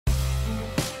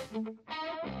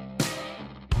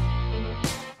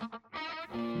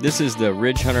This is the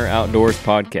Ridge Hunter Outdoors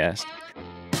podcast.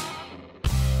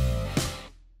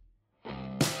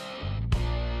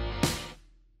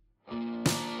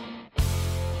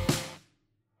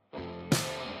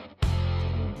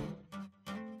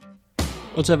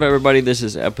 What's up, everybody? This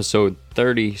is episode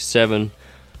 37.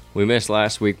 We missed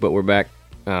last week, but we're back.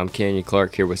 I'm Canyon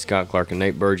Clark here with Scott Clark and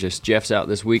Nate Burgess. Jeff's out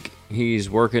this week. He's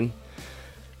working,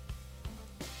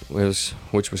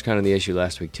 which was kind of the issue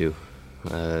last week, too.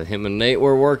 Him and Nate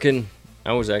were working.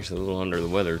 I was actually a little under the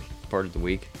weather part of the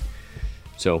week.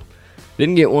 So,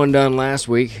 didn't get one done last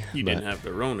week. You didn't have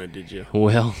the Rona, did you?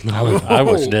 Well, no. I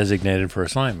was designated for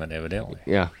assignment, evidently.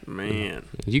 Yeah. Man.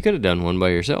 You could have done one by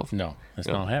yourself. No, that's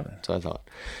not happening. That's what I thought.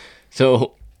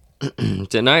 So,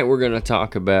 tonight we're going to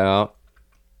talk about,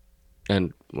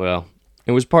 and, well,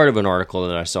 it was part of an article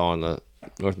that I saw in the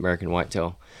North American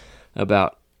Whitetail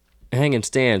about hanging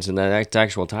stands, and the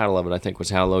actual title of it, I think, was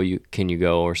How Low Can You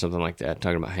Go, or something like that,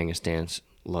 talking about hanging stands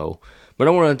low. But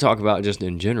I want to talk about just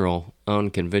in general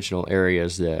unconventional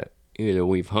areas that either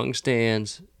we've hung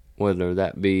stands, whether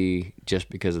that be just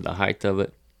because of the height of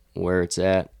it, where it's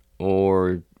at,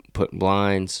 or put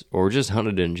blinds, or just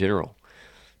hunted in general.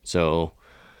 So,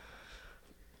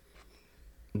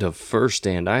 the first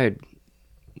stand I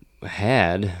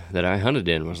had that I hunted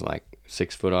in was like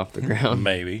 6 foot off the ground.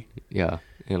 Maybe. Yeah.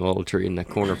 In a little tree in the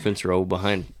corner fence row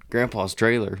behind Grandpa's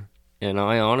trailer. And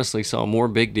I honestly saw more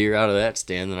big deer out of that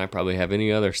stand than I probably have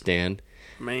any other stand.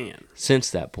 Man.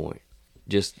 Since that point.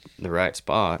 Just the right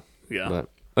spot. Yeah. But,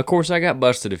 of course, I got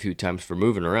busted a few times for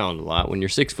moving around a lot. When you're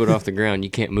 6 foot off the ground,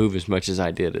 you can't move as much as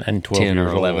I did at and 12 10 or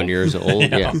 11 years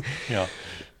old. Yeah. Yeah.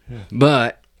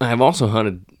 But I've also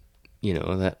hunted,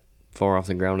 that far off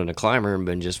the ground in a climber and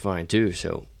been just fine, too.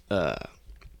 So,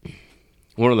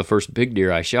 one of the first big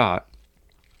deer I shot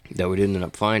that we didn't end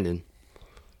up finding,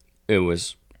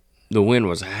 the wind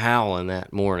was howling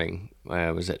that morning.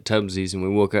 I was at Tubbsy's and we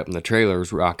woke up and the trailer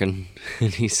was rocking.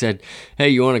 And he said, "Hey,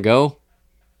 you want to go?"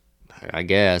 I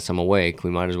guess, I'm awake.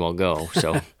 We might as well go.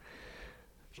 So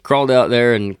crawled out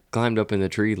there and climbed up in the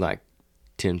tree like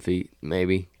 10 feet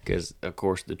maybe, because, of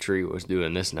course, the tree was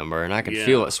doing this number. And I could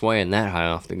feel it swaying that high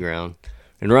off the ground.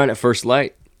 And right at first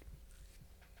light,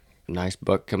 a nice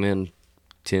buck come in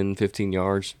 10, 15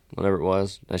 yards, whatever it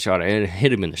was. I shot it and it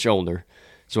hit him in the shoulder.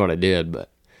 That's what I did, but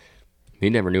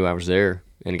he never knew I was there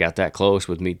and got that close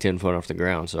with me 10 foot off the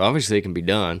ground. So obviously it can be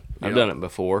done. I've done it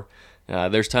before.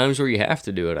 There's times where you have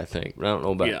to do it, I think. But I don't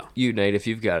know about you, Nate, if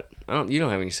you've got, you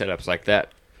don't have any setups like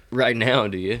that right now,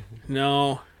 do you?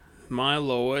 No, my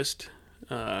lowest,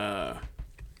 is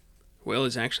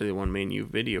actually the one me and you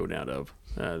videoed out of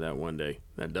that one day,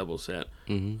 that double set.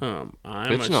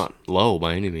 Mm-hmm. It's not low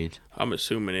by any means. I'm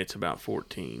assuming it's about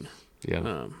 14.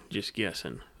 Yeah. Just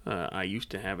guessing. I used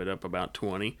to have it up about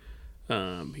 20.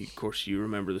 Of course, you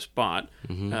remember the spot.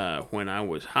 Mm-hmm. When I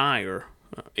was higher,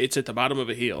 it's at the bottom of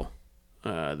a hill.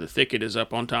 The thicket is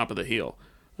up on top of the hill.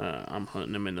 I'm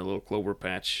hunting them in the little clover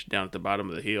patch down at the bottom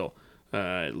of the hill.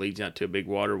 It leads out to a big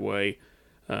waterway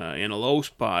in a low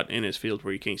spot in this field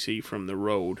where you can't see from the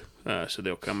road. So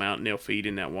they'll come out and they'll feed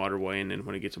in that waterway, and then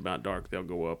when it gets about dark, they'll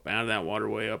go up out of that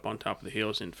waterway up on top of the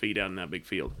hills and feed out in that big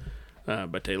field.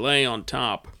 But they lay on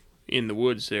top in the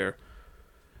woods there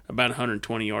about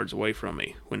 120 yards away from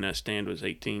me when that stand was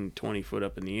 18, 20 foot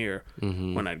up in the air.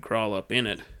 Mm-hmm. When I'd crawl up in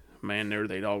it, man, there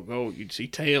they'd all go. You'd see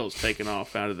tails taking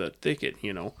off out of the thicket,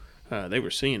 They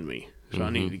were seeing me, so I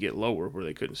needed to get lower where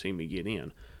they couldn't see me get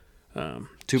in.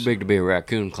 Too big to be a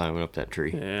raccoon climbing up that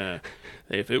tree. Yeah.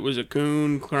 If it was a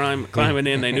coon climbing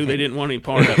in, they knew they didn't want any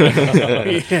part of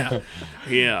it.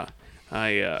 Yeah.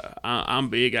 I'm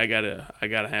big. I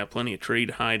gotta have plenty of tree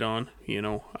to hide on.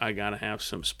 I gotta have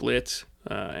some splits,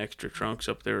 extra trunks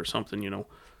up there or something.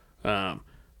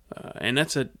 And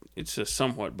it's a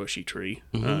somewhat bushy tree,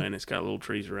 mm-hmm. And it's got little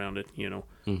trees around it.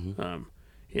 Mm-hmm.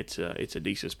 It's a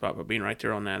decent spot, but being right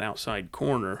there on that outside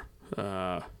corner,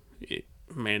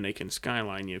 man, they can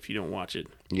skyline you if you don't watch it.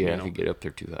 Yeah, if you get up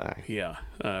there too high. Yeah,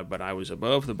 but I was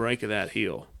above the break of that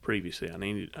hill previously. I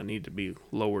need to be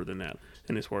lower than that,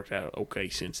 and it's worked out okay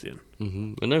since then.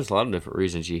 Mm-hmm. And there's a lot of different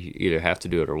reasons you either have to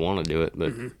do it or want to do it,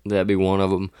 but that'd be one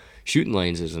of them. Shooting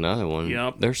lanes is another one.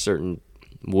 Yep. There's certain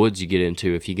woods you get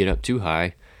into, if you get up too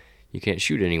high, you can't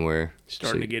shoot anywhere.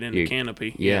 Starting to get into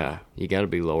canopy. Yeah, you got to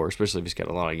be lower, especially if it's got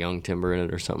a lot of young timber in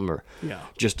it or something, or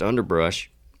just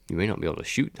underbrush. You may not be able to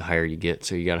shoot the higher you get,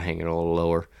 so you got to hang it a little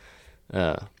lower.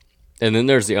 And then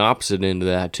there's the opposite end of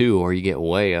that, too, where you get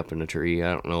way up in the tree.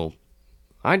 I don't know.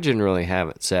 I generally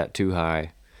haven't sat too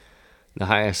high. The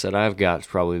highest that I've got is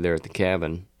probably there at the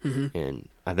cabin, and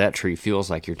I that tree feels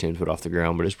like you're 10 foot off the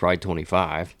ground, but it's probably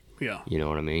 25. Yeah. You know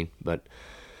what I mean? But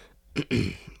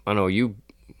I know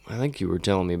I think you were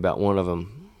telling me about one of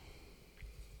them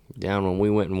down when we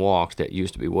went and walked that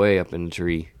used to be way up in the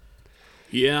tree.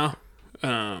 Yeah.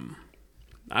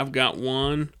 I've got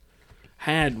one,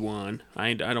 had one.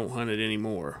 I don't hunt it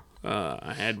anymore.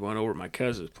 I had one over at my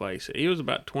cousin's place. He was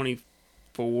about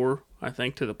 24, I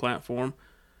think, to the platform.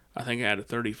 I think I had a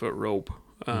 30-foot rope.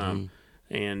 And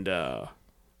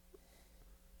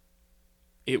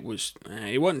it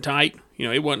wasn't tight.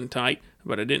 It wasn't tight,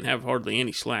 but I didn't have hardly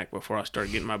any slack before I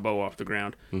started getting my bow off the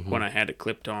ground when I had it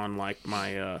clipped on like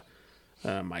my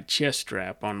my chest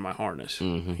strap on my harness.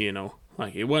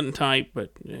 Like it wasn't tight,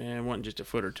 but it wasn't just a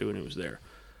foot or two, and it was there.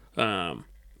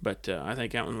 But I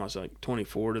think that one was like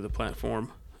 24 to the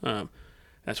platform.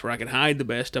 That's where I could hide the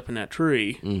best, up in that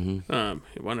tree.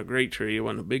 It wasn't a great tree, it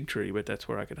wasn't a big tree, but that's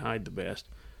where I could hide the best.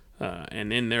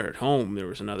 And then there at home, there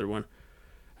was another one.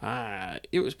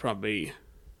 It was probably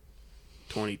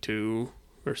 22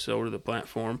 or so to the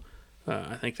platform.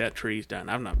 I think that tree's down.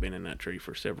 I've not been in that tree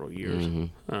for several years.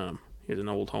 It's an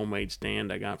old homemade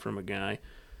stand I got from a guy.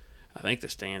 I think the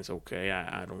stand's okay.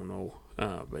 I don't know.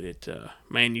 But it,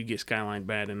 man, you get skyline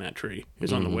bad in that tree.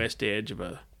 It's on the west edge of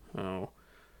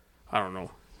I don't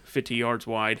know, 50 yards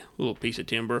wide, little piece of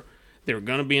timber. They were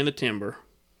going to be in the timber.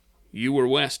 You were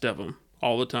west of them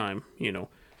all the time,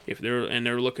 If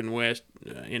they're looking west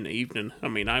in the evening, I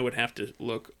mean, I would have to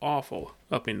look awful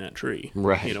up in that tree,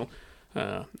 Right.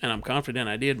 And I'm confident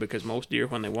I did because most deer,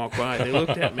 when they walk by, they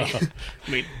looked at me.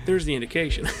 I mean, there's the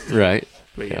indication. Right.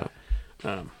 But yeah.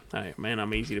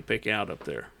 I'm easy to pick out up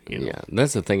there. Yeah,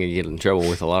 that's the thing you get in trouble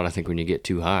with a lot, I think, when you get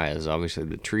too high, is obviously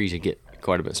the trees, you get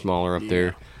quite a bit smaller up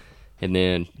there. And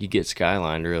then you get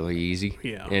skylined really easy.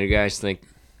 Yeah. And the guys think,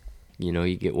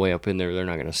 you get way up in there, they're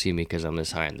not going to see me because I'm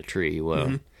this high in the tree.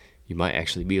 Well, you might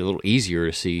actually be a little easier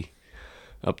to see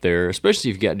up there, especially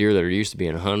if you've got deer that are used to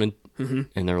being hunted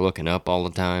and they're looking up all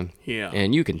the time. Yeah.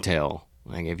 And you can tell.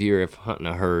 Like if you're hunting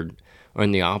a herd, or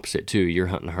in the opposite too, you're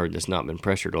hunting a herd that's not been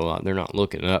pressured a lot, they're not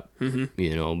looking up,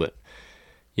 but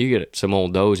you get some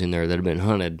old does in there that have been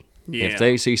hunted. Yeah. If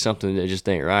they see something that just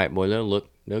ain't right, boy,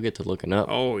 they'll get to looking up.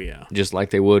 Oh, yeah. Just like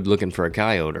they would looking for a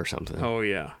coyote or something. Oh,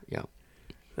 yeah. Yeah.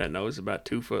 That nose is about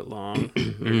 2 foot long.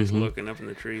 They're just looking up in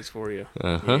the trees for you.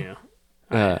 Uh-huh.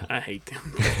 Yeah. I hate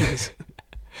them guys.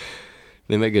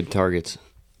 They make good targets.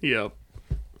 Yep.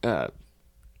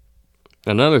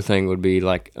 Another thing would be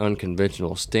like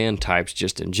unconventional stand types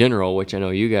just in general, which I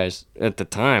know you guys at the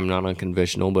time, not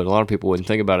unconventional, but a lot of people wouldn't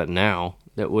think about it now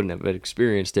that wouldn't have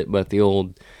experienced it, but the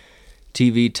old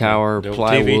TV tower, The old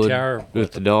plywood TV tower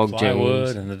with the dog plywood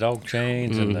chains. and the dog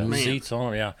chains and the seats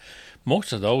on them. Yeah,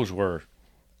 most of those were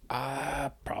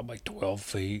probably 12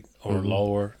 feet or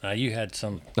lower. Now you had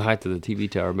some. The height of the TV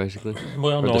tower, basically.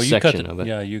 Well, Or no, the you cut section of it.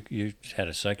 Yeah, you had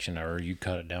a section, or you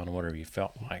cut it down to whatever you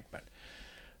felt like. But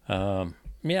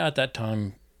at that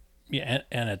time, and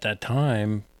at that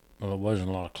time, well, it wasn't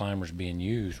a lot of climbers being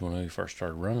used when we first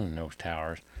started running those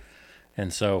towers,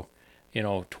 and so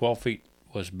 12 feet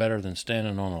was better than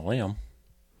standing on a limb.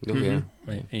 Oh, yeah.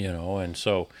 And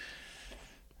so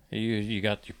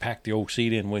you packed the old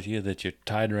seat in with you that you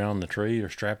tied around the tree or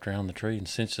strapped around the tree and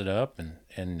cinched it up,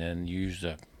 and then used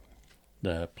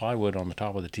the plywood on the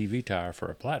top of the TV tower for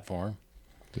a platform.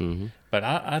 Mm-hmm. But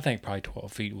I think probably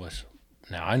 12 feet was.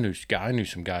 Now I knew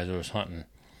some guys that was hunting.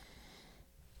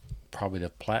 Probably the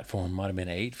platform might have been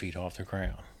 8 feet off the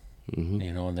ground. Mm-hmm.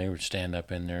 And they would stand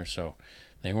up in there, so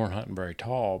they weren't hunting very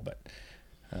tall, but.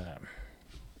 I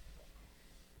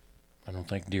don't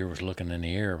think deer was looking in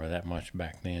the air by that much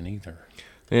back then either.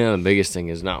 Yeah, the biggest thing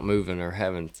is not moving or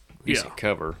having decent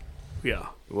cover. Yeah.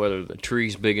 Whether the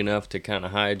tree's big enough to kind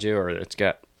of hide you, or it's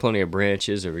got plenty of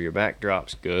branches, or your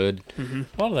backdrop's good. A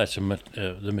lot of that's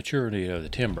the maturity of the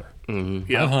timber.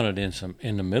 Mm-hmm. Yeah. I've hunted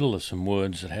in the middle of some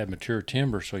woods that have mature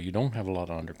timber, so you don't have a lot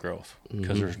of undergrowth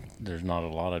because there's not a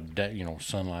lot of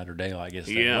sunlight or daylight gets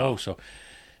that low. So,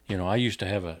 I used to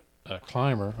have a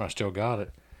climber. I still got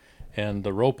it. And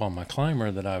the rope on my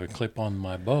climber that I would clip on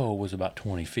my bow was about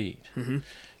 20 feet. Mm-hmm.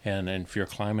 And if you're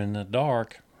climbing in the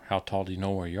dark, how tall do you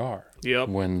know where you are? Yep.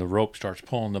 When the rope starts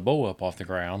pulling the bow up off the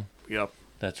ground, Yep.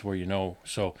 that's where you know.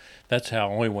 So that's how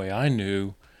only way I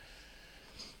knew.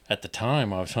 At the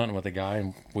time, I was hunting with a guy,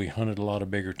 and we hunted a lot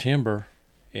of bigger timber.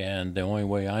 And the only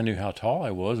way I knew how tall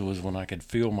I was when I could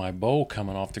feel my bow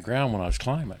coming off the ground when I was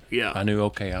climbing. Yeah. I knew,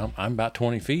 okay, I'm about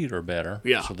 20 feet or better.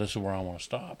 Yeah. So this is where I want to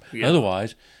stop. Yeah.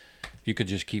 Otherwise, you could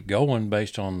just keep going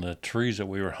based on the trees that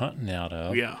we were hunting out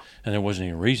of. Yeah. And there wasn't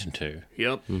any reason to.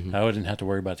 Yep. I didn't have to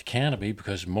worry about the canopy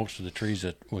because most of the trees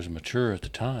that was mature at the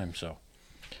time. So,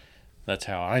 that's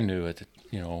how I knew it.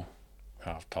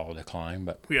 How tall to climb.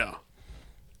 But Yeah.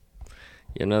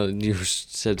 You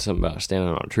said something about standing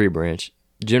on a tree branch.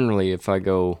 Generally, if I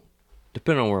go,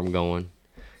 depending on where I'm going,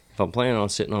 if I'm planning on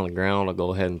sitting on the ground, I'll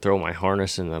go ahead and throw my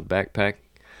harness in the backpack,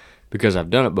 because I've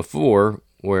done it before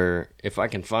where if I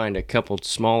can find a couple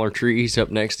smaller trees up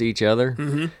next to each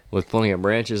other with plenty of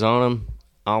branches on them,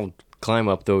 I'll climb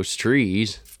up those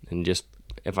trees and just,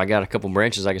 if I got a couple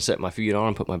branches I can set my feet on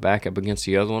and put my back up against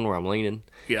the other one where I'm leaning.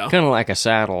 Yeah. Kind of like a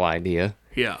saddle idea.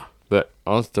 Yeah. But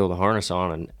I'll throw the harness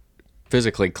on and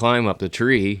physically climb up the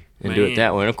tree and do it Man.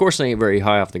 that way. And of course, they ain't very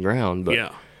high off the ground, but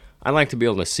Yeah. I like to be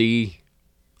able to see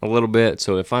a little bit.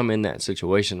 So if I'm in that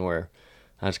situation where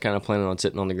I was kind of planning on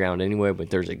sitting on the ground anyway,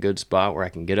 but there's a good spot where I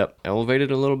can get up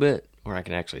elevated a little bit, where I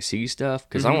can actually see stuff,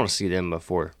 because I want to see them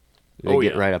before they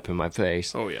get right up in my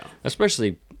face. Oh, yeah.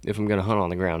 Especially if I'm going to hunt on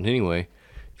the ground anyway.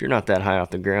 If you're not that high off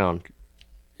the ground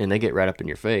and they get right up in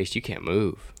your face, you can't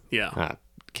move. Yeah.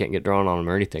 Can't get drawn on them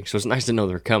or anything. So it's nice to know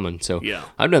they're coming. So Yeah.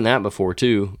 I've done that before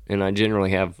too, and I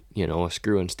generally have, a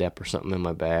screw and step or something in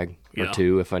my bag or Yeah.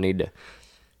 two if I need to,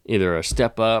 either a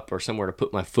step up or somewhere to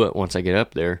put my foot once I get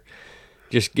up there.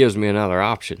 Just gives me another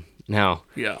option. Now,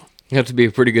 Yeah. you have to be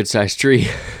a pretty good sized tree.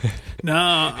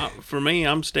 No, for me,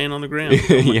 I'm staying on the ground.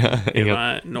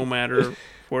 Yeah. No matter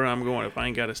where I'm going, if I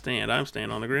ain't got to stand, I'm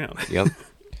staying on the ground. Yep.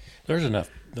 there's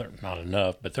not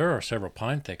enough, but there are several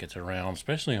pine thickets around,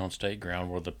 especially on state ground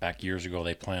where back years ago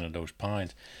they planted those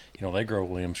pines. They grow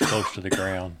limbs close to the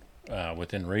ground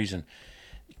within reason.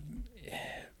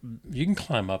 You can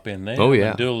climb up in there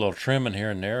and do a little trimming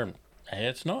here and there.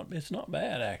 It's not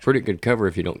bad, actually. Pretty good cover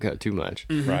if you don't cut too much.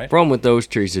 Right. Problem with those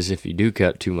trees is if you do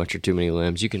cut too much or too many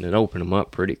limbs, you can then open them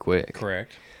up pretty quick.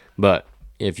 Correct. But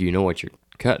if you know what you're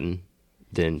cutting,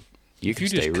 then you can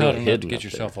stay just really cut enough hidden to get up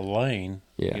yourself a lane,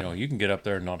 Yeah. you can get up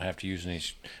there and not have to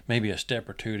use maybe a step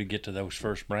or two to get to those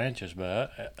first branches.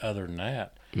 But other than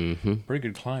that, pretty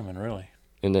good climbing, really.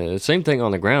 And the same thing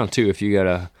on the ground too. If you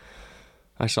got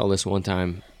I saw this one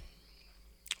time.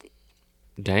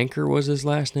 Danker was his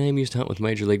last name. He used to hunt with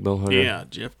Major League Bow Hunter. Yeah,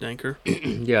 Jeff Danker.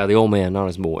 Yeah, the old man, not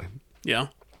his boy. Yeah.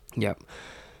 Yep.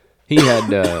 He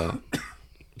had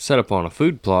set up on a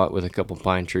food plot with a couple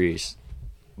pine trees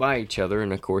by each other,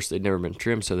 and of course they'd never been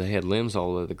trimmed, so they had limbs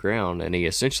all over the ground, and he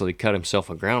essentially cut himself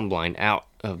a ground blind out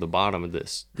of the bottom of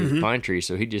these pine trees,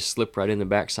 so he just slipped right in the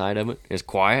backside of it. It's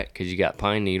quiet because you got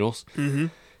pine needles,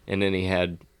 and then he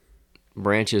had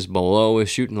branches below his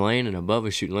shooting lane and above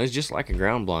his shooting lane. It's just like a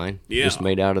ground blind, just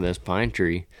made out of this pine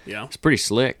tree. Yeah. It's pretty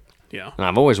slick. Yeah. And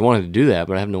I've always wanted to do that,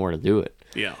 but I have nowhere to do it.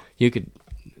 Yeah.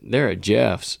 They're at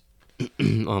Jeff's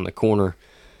on the corner.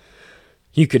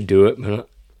 You could do it, but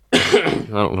I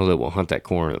don't know that we'll hunt that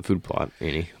corner of the food plot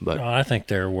any. But I think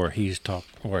they're where he's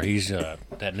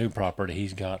that new property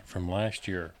he's got from last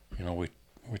year. We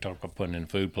talked about putting in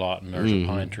food plot, and there's a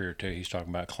pine tree or two. He's talking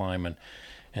about climbing,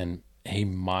 and he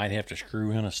might have to screw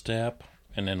in a step,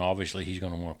 and then obviously he's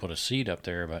going to want to put a seat up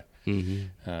there. But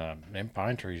them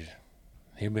pine trees,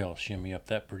 he'll be able to shimmy up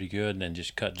that pretty good, and then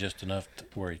just cut just enough to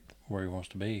where he wants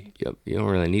to be. yep, you don't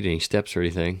really need any steps or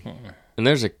anything. And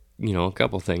there's a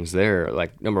couple things there.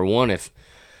 Like, number one, if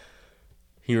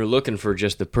you're looking for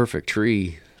just the perfect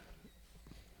tree,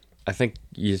 I think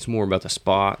it's more about the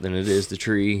spot than it is the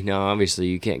tree. Now, obviously,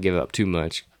 you can't give up too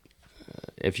much.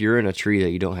 If you're in a tree that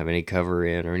you don't have any cover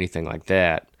in or anything like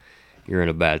that, you're in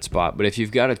a bad spot. But if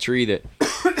you've got a tree that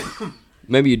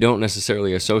maybe you don't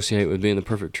necessarily associate with being the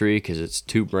perfect tree because it's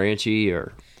too branchy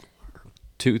or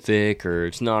too thick or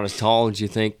it's not as tall as you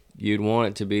think you'd want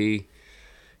it to be,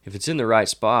 if it's in the right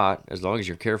spot, as long as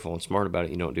you're careful and smart about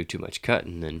it, you don't do too much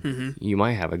cutting, then you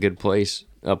might have a good place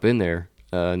up in there.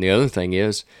 And the other thing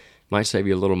is, might save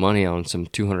you a little money on some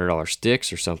 $200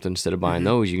 sticks or something. Instead of buying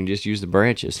those, you can just use the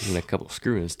branches and a couple of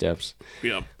screwing steps.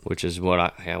 Yeah. Which is what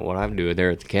I do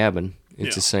there at the cabin.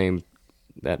 It's the same.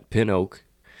 That pin oak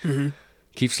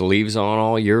keeps the leaves on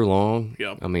all year long.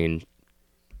 Yep. I mean,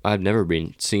 I've never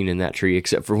been seen in that tree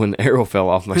except for when the arrow fell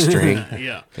off my string.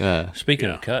 Yeah. Speaking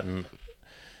of cutting,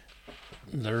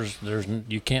 there's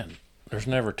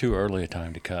never too early a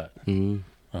time to cut.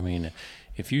 I mean,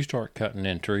 if you start cutting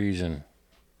in trees in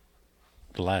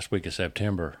the last week of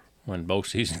September, when bow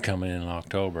season coming in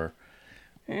October,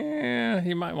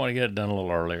 you might want to get it done a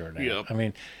little earlier now. Yep. I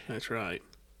mean, That's right.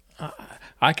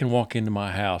 I can walk into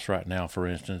my house right now, for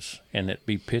instance, and it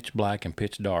be pitch black and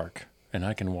pitch dark, and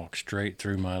I can walk straight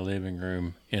through my living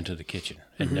room into the kitchen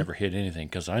and never hit anything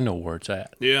because I know where it's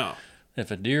at. Yeah.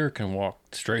 If a deer can walk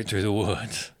straight through the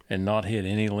woods and not hit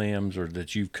any limbs or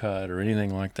that you've cut or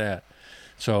anything like that.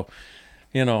 So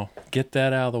get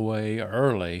that out of the way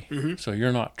early, so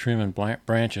you're not trimming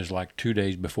branches like 2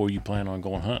 days before you plan on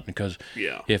going hunting. Because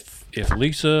if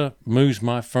Lisa moves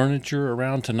my furniture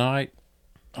around tonight,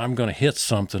 I'm going to hit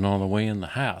something on the way in the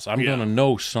house. I'm going to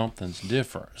know something's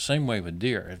different. Same way with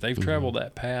deer. If they've traveled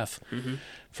that path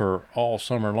for all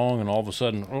summer long, and all of a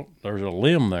sudden, there's a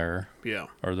limb there,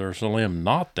 or there's a limb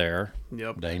not there,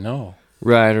 they know.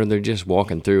 Right, or they're just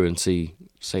walking through and see,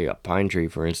 say, a pine tree,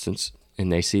 for instance,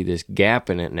 and they see this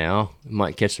gap in it now, it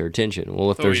might catch their attention.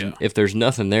 Well, if there's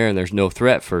nothing there and there's no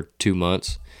threat for 2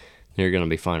 months, they're going to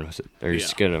be fine with it. They're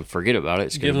just going to forget about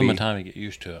it. Give them a time to get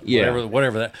used to it. Yeah.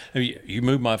 Whatever that. If you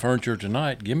move my furniture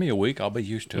tonight, give me a week, I'll be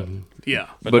used to it. Yeah.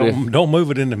 But don't move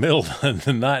it in the middle of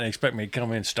the night and expect me to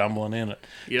come in stumbling in at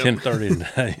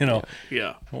 10:30.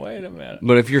 Yeah. Wait a minute.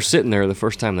 But if you're sitting there the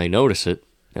first time they notice it,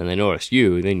 and they notice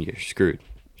you, then you're screwed.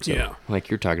 So, like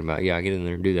you're talking about, get in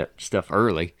there and do that stuff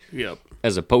early. Yep.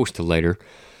 As opposed to later.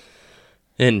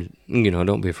 And,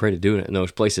 don't be afraid of doing it in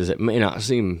those places that may not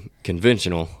seem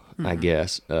conventional, I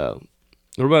guess. What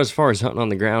about as far as hunting on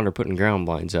the ground or putting ground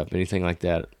blinds up, anything like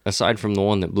that? Aside from the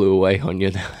one that blew away on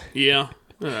you.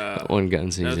 That one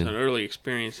gun season. That was an early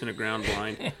experience in a ground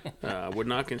blind. Would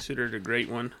not consider it a great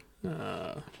one.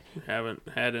 Haven't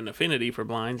had an affinity for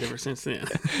blinds ever since then.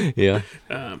 Yeah.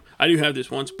 I do have this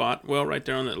one spot, right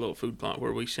there on that little food plot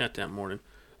where we sat that morning.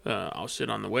 I'll sit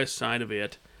on the west side of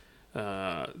it.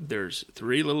 There's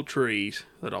 3 little trees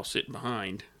that I'll sit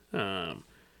behind.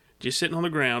 Just sitting on the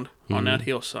ground on that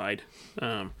hillside.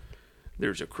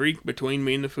 There's a creek between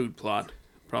me and the food plot,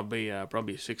 probably a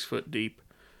 6 foot deep,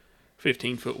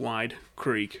 15 foot wide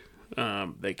creek.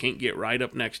 They can't get right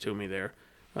up next to me there.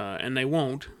 And they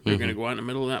won't. They're going to go out in the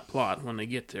middle of that plot when they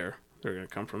get there. They're going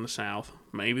to come from the south,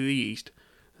 maybe the east.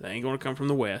 They ain't going to come from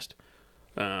the west.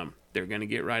 They're going to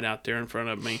get right out there in front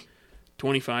of me,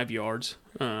 25 yards.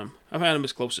 I've had them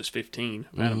as close as 15.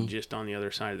 I've had them just on the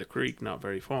other side of the creek, not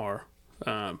very far.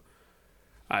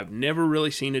 I've never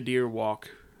really seen a deer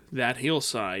walk that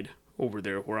hillside over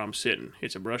there where I'm sitting.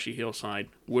 It's a brushy hillside,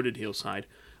 wooded hillside.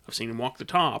 I've seen them walk the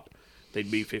top.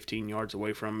 They'd be 15 yards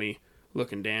away from me,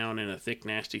 looking down in a thick,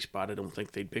 nasty spot. I don't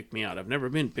think they'd pick me out. I've never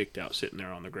been picked out sitting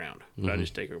there on the ground. I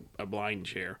just take a blind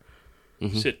chair,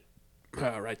 sit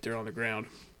right there on the ground.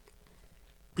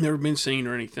 Never been seen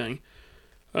or anything.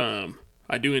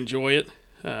 I do enjoy it.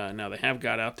 Now, they have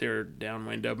got out there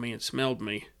downwind of me and smelled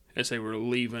me as they were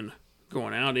leaving,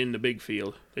 going out in the big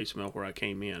field. They smell where I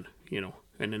came in, and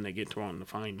then they get to wanting to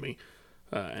find me,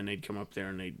 and they'd come up there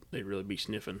and they'd really be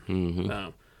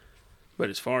sniffing. But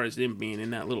as far as them being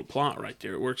in that little plot right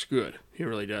there, it works good. It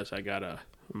really does. I got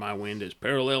my wind is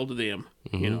parallel to them.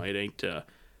 It ain't,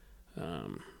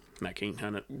 I can't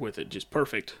hunt it with it just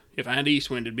perfect. If I had east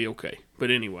wind, it'd be okay. But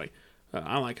anyway,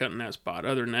 I like hunting that spot.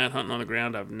 Other than that, hunting on the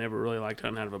ground, I've never really liked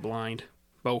hunting out of a blind.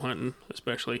 Bow hunting,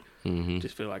 especially.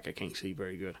 Just feel like I can't see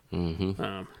very good.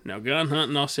 Now, gun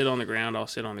hunting, I'll sit on the ground. I'll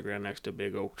sit on the ground next to a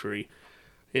big oak tree.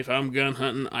 If I'm gun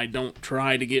hunting, I don't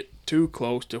try to get too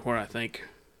close to where I think,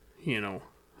 you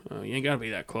ain't got to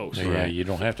be that close. Yeah, you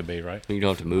don't have to be, right? You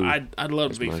don't have to move. I'd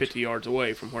love to be 50 yards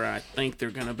away from where I think they're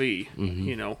going to be,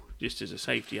 just as a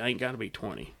safety. I ain't got to be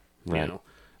 20. Right.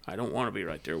 I don't want to be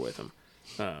right there with them.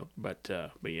 But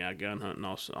yeah, gun hunting,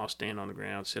 I'll stand on the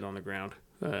ground, sit on the ground,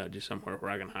 just somewhere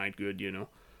where I can hide good,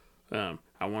 I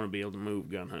want to be able to move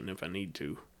gun hunting if I need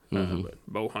to. But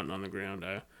bow hunting on the ground,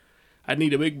 I'd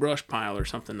need a big brush pile or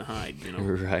something to hide,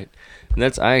 Right.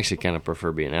 And I actually kind of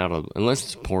prefer being out of, unless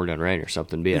it's pouring down rain or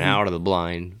something, being out of the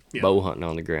blind, bow hunting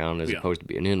on the ground as opposed to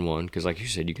being in one. Because like you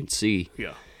said, you can see.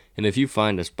 Yeah. And if you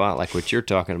find a spot like what you're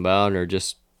talking about, or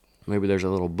just maybe there's a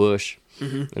little bush,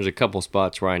 there's a couple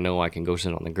spots where I know I can go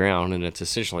sit on the ground, and it's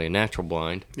essentially a natural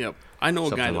blind. Yep. I know a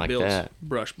guy that like builds that.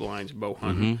 brush blinds bow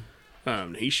hunting.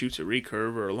 He shoots a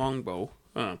recurve or a longbow,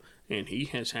 and he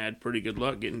has had pretty good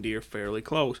luck getting deer fairly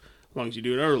close, as long as you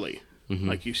do it early,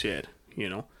 like you said,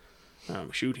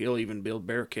 Shoot, he'll even build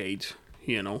barricades,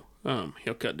 he'll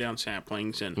cut down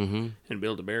saplings and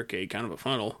build a barricade, kind of a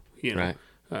funnel, Right.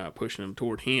 Pushing them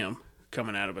toward him,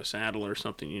 coming out of a saddle or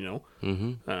something,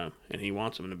 and he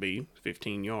wants them to be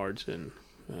 15 yards,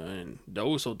 and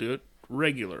those will do it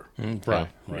regular, Right.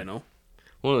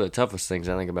 One of the toughest things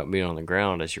I think about being on the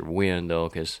ground is your wind, though,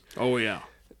 because oh yeah,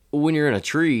 when you're in a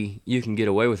tree, you can get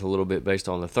away with a little bit based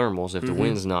on the thermals if the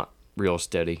wind's not real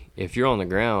steady. If you're on the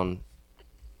ground,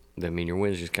 I mean, your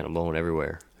wind's just kind of blowing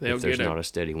everywhere if there's not a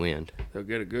steady wind. They'll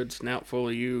get a good snout full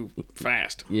of you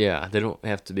fast. Yeah, they don't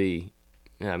have to be,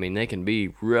 I mean, they can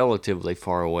be relatively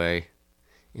far away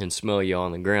and smell you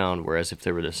on the ground, whereas if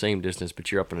they were the same distance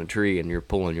but you're up in a tree and you're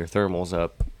pulling your thermals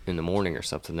up in the morning or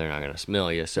something, they're not going to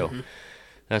smell you. So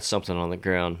That's something on the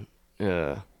ground.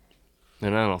 And I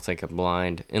don't think a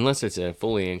blind, unless it's a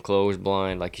fully enclosed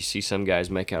blind, like you see some guys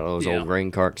make out of those old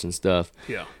grain carts and stuff.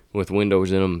 Yeah. With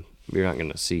windows in them, you're not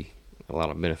going to see a lot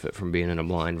of benefit from being in a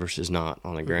blind versus not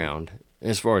on the ground.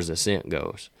 As far as the scent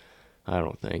goes, I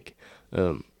don't think.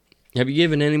 Have you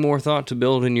given any more thought to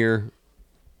building your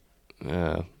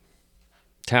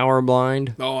tower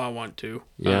blind? Oh, I want to.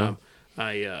 Yeah.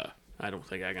 I don't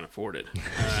think I can afford it.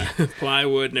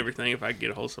 Plywood and everything. If I could get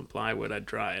a hold of some plywood, I'd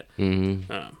try it.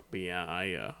 Mm-hmm. But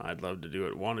yeah, I'd love to do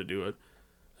it. Want to do it.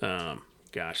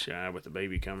 With the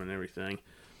baby coming and everything,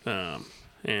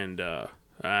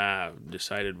 I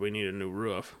decided we need a new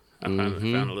roof. I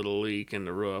found a little leak in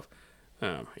the roof.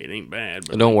 It ain't bad,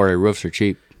 but Don't worry, roofs are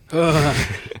cheap.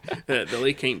 the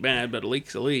leak ain't bad, but a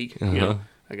leak's a leak. Uh-huh. You know,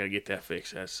 I gotta get that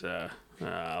fixed. That's a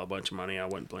bunch of money I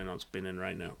wasn't planning on spending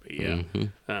right now. But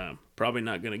yeah, probably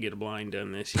not gonna get a blind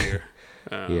done this year.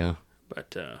 Yeah.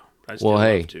 But I still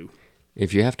love to.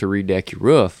 If you have to redeck your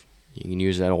roof, you can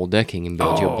use that old decking and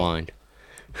build you a blind.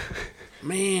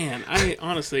 Man, I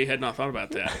honestly had not thought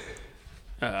about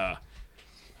that.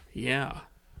 Yeah,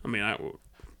 I mean,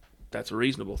 that's a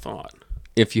reasonable thought.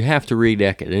 If you have to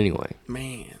redeck it anyway.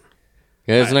 Man.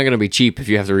 Yeah, it's not going to be cheap if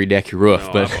you have to redeck your roof.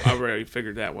 No, but I've already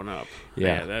figured that one up.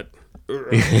 Yeah.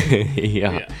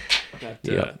 Yeah,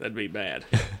 that'd be bad.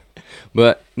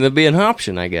 But there'd be an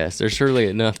option, I guess. There's surely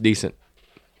enough decent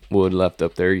wood left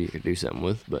up there you could do something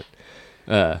with. But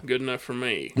good enough for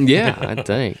me. Yeah, I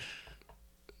think.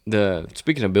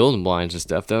 Speaking of building blinds and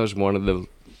stuff, that was one of the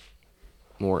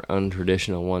more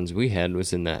untraditional ones we had,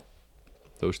 was in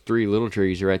those 3 little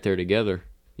trees right there together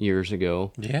years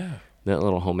ago. Yeah. That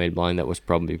little homemade blind that was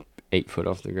probably 8 foot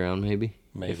off the ground, maybe.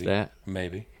 Maybe. If that.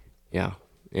 Maybe. Yeah.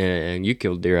 And you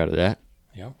killed deer out of that.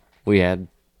 Yep. We had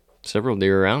several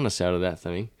deer around us out of that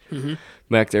thing. Mm-hmm.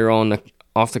 Back there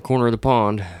off the corner of the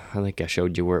pond. I think I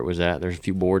showed you where it was at. There's a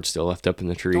few boards still left up in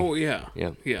the tree. Oh, yeah.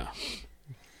 Yeah. Yeah.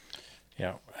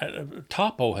 Yeah.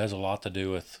 Topo has a lot to do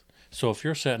with, so if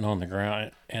you're sitting on the ground,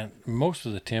 and most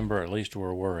of the timber, at least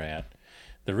where we're at,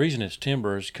 the reason it's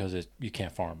timber is because you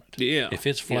can't farm it. Yeah. If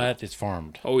it's flat, it's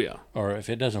farmed. Oh, yeah. Or if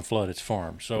it doesn't flood, it's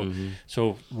farmed. So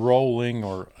so rolling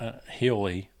or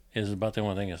hilly is about the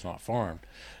only thing that's not farmed.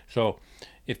 So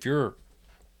if you're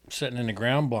sitting in the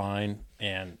ground blind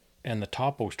and the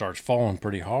topo starts falling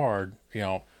pretty hard,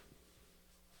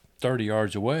 30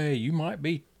 yards away, you might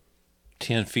be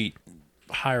 10 feet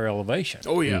higher elevation.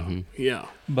 Oh, yeah. Yeah.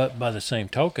 But by the same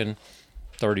token,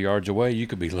 30 yards away, you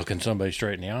could be looking somebody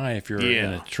straight in the eye if you're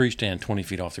in a tree stand 20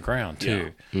 feet off the ground,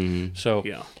 too. Mm-hmm. So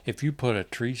if you put a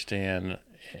tree stand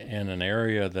in an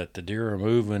area that the deer are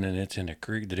moving and it's in a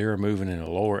creek, the deer are moving in a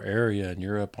lower area, and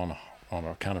you're up on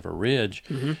a kind of a ridge,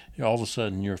 all of a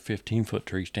sudden your 15-foot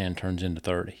tree stand turns into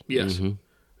 30. Yes.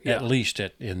 At least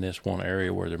in this one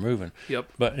area where they're moving.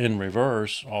 Yep. But in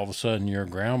reverse, all of a sudden your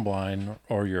ground blind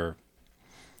or your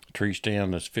tree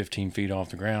stand that's 15 feet off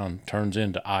the ground turns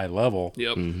into eye level.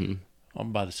 Yep.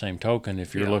 By the same token,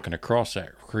 if you're looking across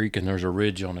that creek and there's a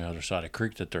ridge on the other side of the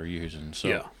creek that they're using.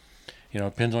 So, it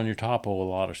depends on your topo a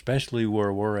lot, especially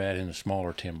where we're at in the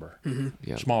smaller timber.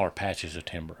 Smaller patches of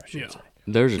timber, I should say.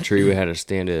 There's a tree we had to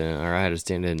stand in, or I had to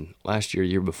stand in last year,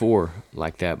 year before,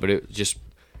 like that. But it was just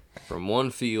from one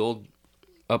field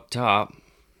up top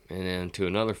and then to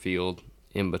another field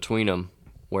in between them,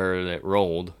 where it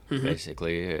rolled,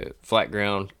 basically. Flat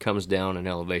ground comes down in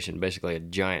elevation, basically a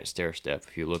giant stair step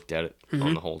if you looked at it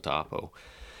on the whole topo.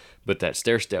 But that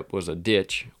stair step was a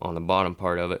ditch on the bottom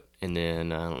part of it, and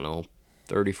then,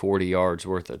 30, 40 yards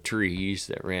worth of trees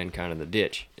that ran kind of the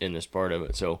ditch in this part of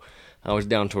it. So I was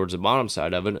down towards the bottom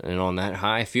side of it, and on that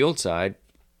high field side,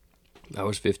 I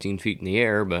was 15 feet in the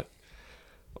air, but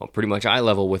pretty much eye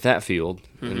level with that field.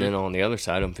 And then on the other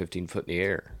side, I'm 15 foot in the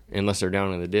air, unless they're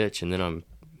down in the ditch, and then I'm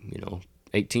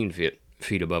 18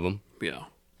 feet above them. Yeah.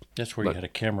 That's where you had a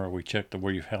camera. We checked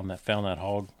where you found that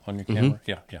hog on your camera.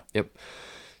 Yeah. Yep.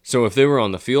 So if they were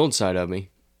on the field side of me,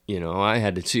 I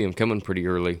had to see them coming pretty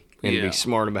early and be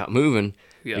smart about moving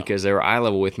because they were eye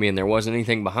level with me and there wasn't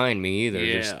anything behind me either.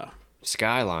 Just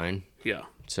skyline. Yeah.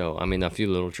 So, a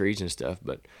few little trees and stuff,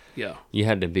 but you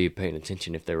had to be paying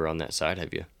attention if they were on that side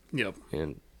of you. Yep.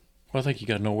 And I think you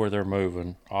got to know where they're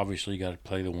moving. Obviously, you got to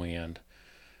play the wind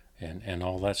and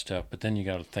all that stuff. But then you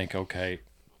got to think, okay,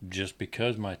 just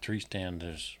because my tree stand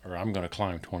or I'm going to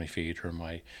climb 20 feet, or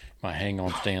my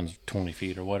hang-on stand's 20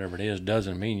 feet, or whatever it is,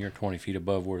 doesn't mean you're 20 feet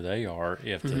above where they are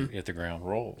if the ground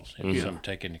rolls. It's something to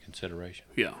take into consideration.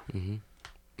 Yeah. And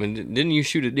didn't you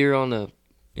shoot a deer on a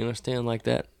stand like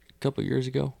that a couple of years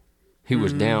ago? He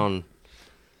was down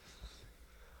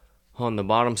on the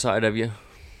bottom side of you,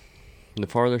 the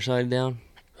farther side down.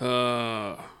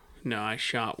 No, I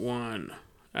shot one.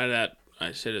 I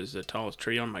said it was the tallest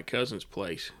tree on my cousin's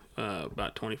place,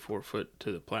 about 24 foot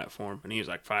to the platform, and he was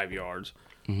like 5 yards.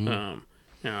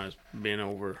 And I was bent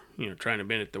over, trying to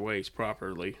bend at the waist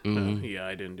properly. Yeah,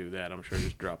 I didn't do that. I'm sure I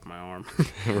just dropped my arm.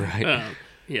 Right.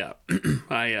 Yeah,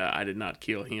 I did not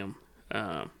kill him.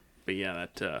 But yeah,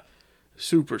 that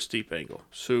super steep angle,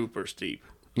 super steep.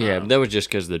 Yeah, that was just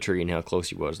because of the tree and how close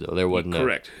he was, though. There wasn't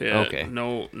correct. Okay.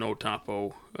 No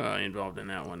topo involved in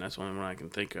that one. That's the only one I can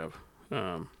think of.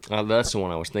 That's the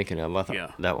one I was thinking of. I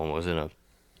thought that one was in a...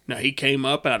 Now, he came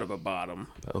up out of a bottom.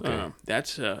 Okay.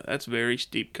 That's very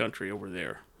steep country over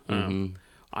there.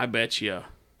 I bet you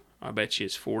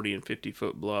it's 40 and 50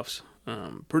 foot bluffs.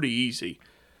 Pretty easy.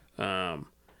 And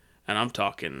I'm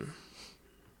talking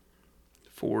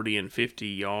 40 and 50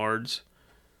 yards,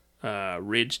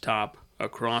 ridge top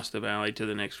across the valley to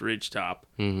the next ridge top,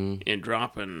 and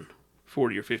dropping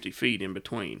 40 or 50 feet in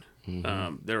between.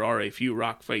 There are a few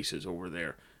rock faces over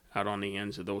there out on the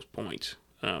ends of those points.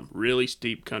 Really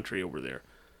steep country over there.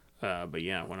 But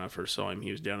yeah, when I first saw him,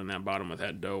 he was down in that bottom with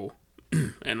that doe.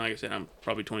 And like I said, I'm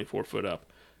probably 24 foot up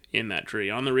in that tree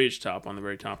on the ridge top, on the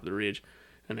very top of the ridge,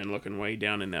 and then looking way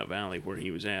down in that valley where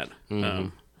he was at. I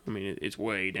mean, it's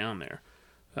way down there.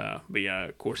 But yeah,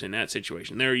 of course, in that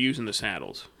situation, they're using the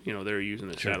saddles. They're using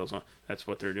the saddles. That's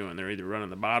what they're doing. They're either running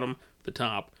the bottom, the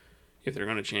top. If they're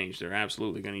going to change, they're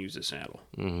absolutely going to use the saddle.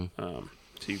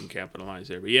 So you can capitalize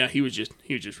there. But yeah, he was just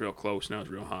real close, and I was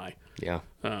real high. Yeah.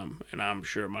 And I'm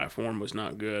sure my form was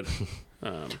not good.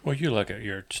 Well, you look at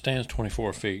your stand's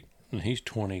 24 feet, and he's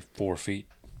 24 feet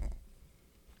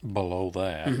below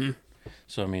that.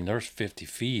 So, I mean, there's 50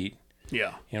 feet.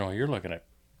 Yeah. You're looking at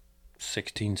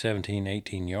 16, 17,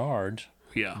 18 yards.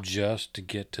 Yeah. Just to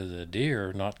get to the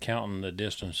deer, not counting the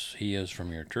distance he is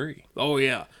from your tree. Oh,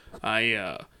 yeah.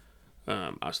 I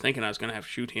was thinking I was going to have to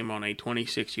shoot him on a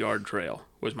 26-yard trail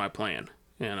was my plan.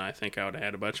 And I think I would have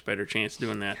had a much better chance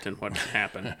doing that than what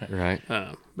happened. Right.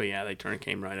 But yeah, they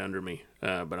came right under me.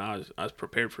 But I was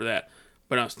prepared for that.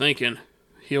 But I was thinking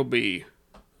he'll be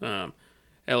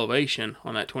elevation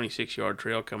on that 26-yard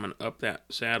trail coming up that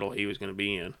saddle he was going to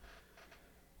be in.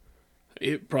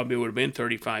 It probably would have been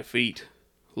 35 feet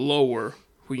lower,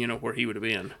 where he would have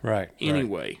been. Right.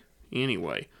 Anyway.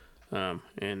 And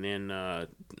then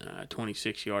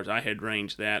 26 yards, I had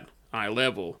ranged that eye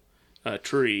level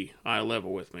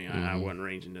with me. I wasn't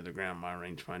ranging to the ground. My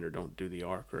rangefinder don't do the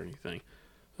arc or anything.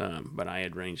 But I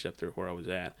had ranged up there where I was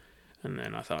at. And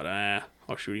then I thought,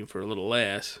 I'll shoot him for a little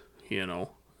less,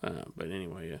 But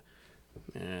anyway,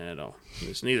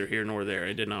 it's neither here nor there.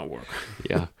 It did not work.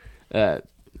 Yeah.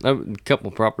 A couple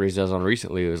of properties I was on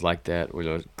recently was like that, with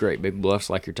those great big bluffs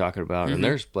like you're talking about. And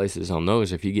there's places on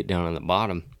those, if you get down on the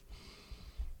bottom,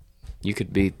 you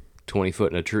could be 20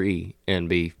 foot in a tree and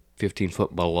be 15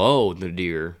 foot below the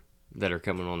deer that are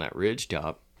coming on that ridge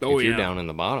top. If you're down in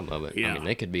the bottom of it, I mean,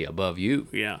 they could be above you.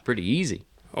 Yeah. Pretty easy.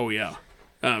 Oh, yeah.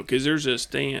 Because there's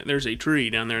a tree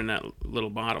down there in that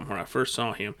little bottom where I first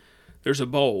saw him. There's a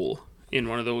bowl in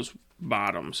one of those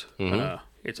bottoms.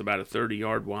 It's about a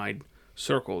 30-yard wide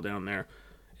circle down there.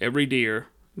 Every deer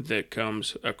that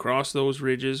comes across those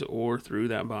ridges or through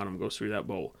that bottom goes through that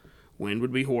bowl. Wind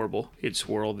would be horrible. It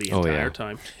swirled the entire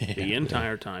time. The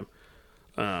entire time.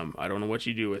 I don't know what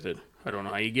you do with it. I don't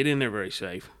know how you get in there very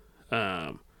safe.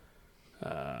 It's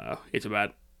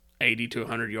about 80 to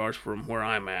 100 yards from where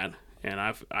I'm at, and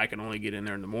I can only get in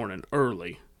there in the morning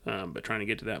early. But trying to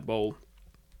get to that bowl,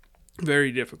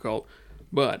 very difficult.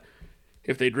 But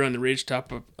if they'd run the ridge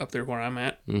top up there where I'm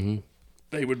at,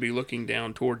 they would be looking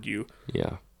down toward you.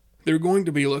 Yeah. They're going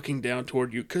to be looking down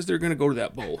toward you because they're going to go to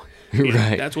that bowl.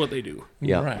 Right. That's what they do.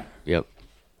 Yeah. Right. Yep.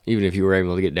 Even if you were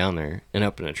able to get down there and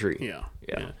up in a tree. Yeah.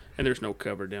 Yeah. And there's no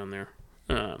cover down there.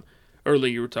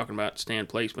 Earlier you were talking about stand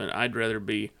placement. I'd rather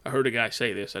be, I heard a guy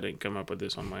say this, I didn't come up with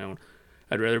this on my own.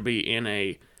 I'd rather be in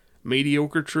a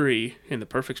mediocre tree in the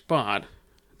perfect spot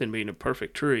than be in a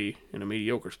perfect tree in a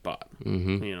mediocre spot.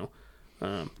 The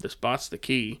spot's the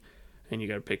key, and you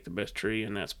got to pick the best tree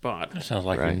in that spot. That sounds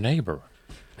like your neighbor.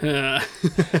 The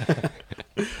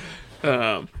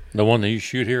The one that you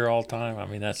shoot here all the time? I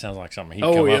mean, that sounds like something he'd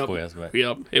come up with. But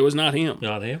Yep, it was not him.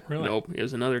 Not him, really? Nope, it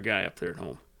was another guy up there at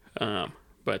home.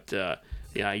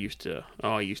 I used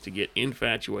to get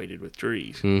infatuated with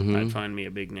trees. I'd find me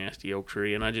a big nasty oak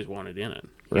tree, and I just wanted in it,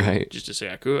 Right. just to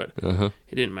say I could.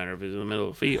 It didn't matter if it was in the middle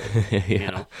of the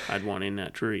field. I'd want in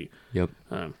that tree. Yep.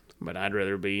 But I'd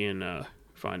rather be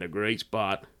find a great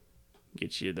spot,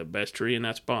 get you the best tree in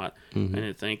that spot, and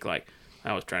then think like,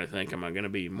 I was trying to think, am I going to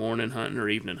be morning hunting or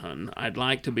evening hunting? I'd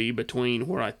like to be between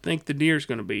where I think the deer's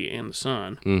going to be and the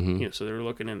sun. So they're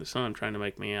looking in the sun trying to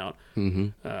make me out.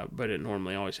 But it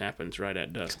normally always happens right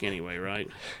at dusk anyway, right?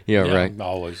 Yeah, right.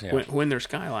 Always, yeah. When they're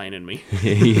skylining me.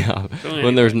 Yeah, So anyway.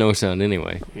 when there's no sun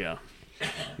anyway. Yeah.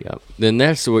 Yeah, then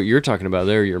that's what you're talking about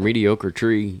there. Your mediocre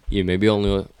tree, you may be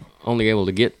only able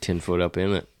to get 10 foot up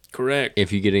in it. Correct.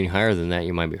 If you get any higher than that,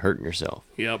 you might be hurting yourself.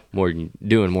 Yep.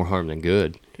 Doing more harm than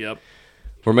good. Yep.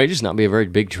 Or it may just not be a very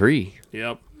big tree.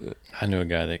 Yep. I knew a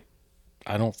guy that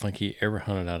I don't think he ever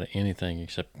hunted out of anything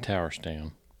except a tower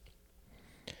stand.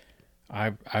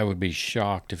 I would be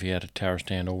shocked if he had a tower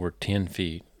stand over 10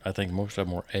 feet. I think most of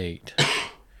them were 8.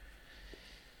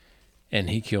 And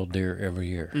he killed deer every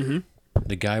year. Mm-hmm.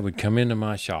 The guy would come into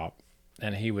my shop,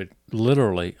 and he would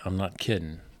literally, I'm not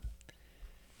kidding,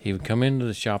 he would come into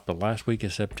the shop the last week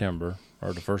of September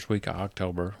or the first week of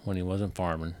October when he wasn't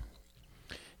farming.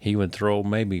 He would throw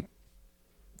maybe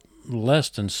less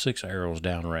than 6 arrows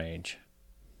downrange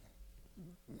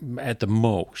at the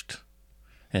most.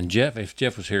 And if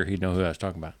Jeff was here, he'd know who I was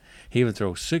talking about. He would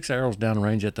throw 6 arrows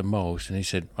downrange at the most, and he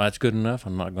said, well, that's good enough.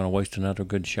 I'm not going to waste another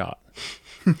good shot.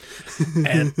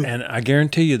 and I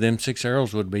guarantee you them 6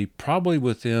 arrows would be probably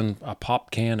within a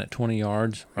pop can at 20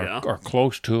 yards or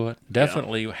close to it.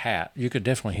 Definitely a hat. You could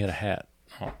definitely hit a hat,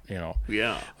 you know.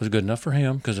 Yeah. It was good enough for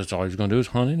him because that's all he was going to do is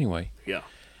hunt anyway. Yeah.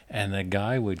 And the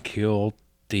guy would kill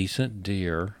decent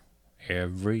deer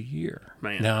every year.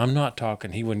 Man. Now, I'm not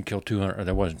talking, he wouldn't kill 200, or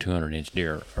there wasn't 200-inch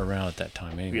deer around at that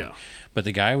time anyway. Yeah. But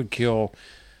the guy would kill,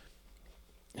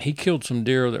 he killed some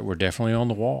deer that were definitely on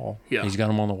the wall. Yeah. He's got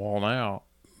them on the wall now.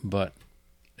 But,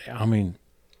 I mean,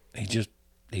 he just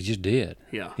did.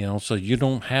 Yeah. You know, so you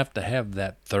don't have to have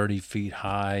that 30 feet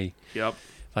high. Yep.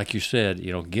 Like you said,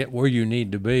 you know, get where you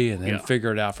need to be and then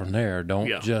figure it out from there.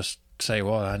 Don't just say,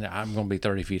 well, I'm going to be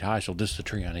 30 feet high, so this is the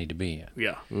tree I need to be in.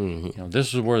 Yeah. Mm-hmm. You know,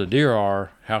 this is where the deer are.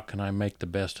 How can I make the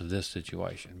best of this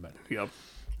situation? But Yep.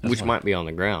 Which might be on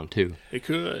the ground, too. It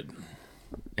could.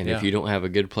 And if you don't have a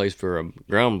good place for a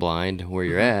ground blind where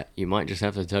you're at, you might just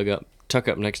have to tuck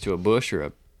up next to a bush or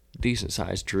a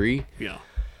decent-sized tree. Yeah.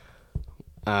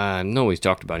 I know we've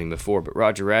talked about him before, but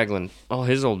Roger Ragland, all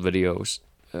his old videos.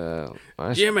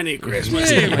 Jiminy Christmas.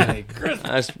 Jiminy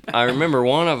Christmas. I remember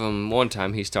one of them, one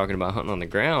time he's talking about hunting on the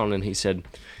ground, and he said,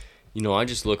 you know, I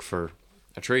just look for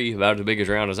a tree about as big as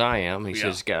round as I am. He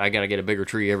says, I got to get a bigger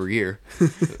tree every year.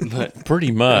 But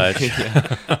pretty much.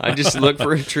 I just look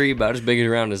for a tree about as big as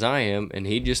round as I am, and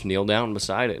he'd just kneel down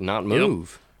beside it and not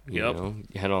move. You know,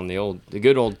 you had on the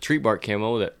good old tree bark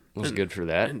camo that was good for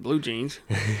that. And blue jeans.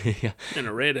 Yeah. And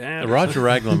a red hat. Roger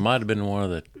Ragland might have been one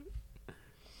of the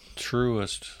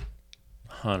truest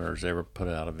hunters ever put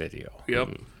out a video. Yep.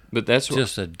 But that's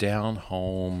just a down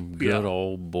home, good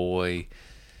old boy.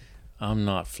 I'm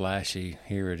not flashy.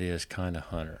 Here it is, kind of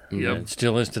hunter. Yep. And it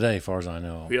still is today, as far as I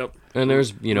know. Yep. And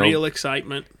there's real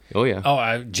excitement. Oh yeah.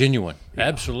 Oh, genuine. Yeah.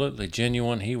 Absolutely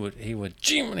genuine. He would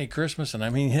Jiminy Christmas, and I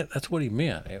mean that's what he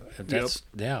meant.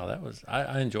 That was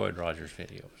I enjoyed Roger's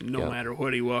videos. No matter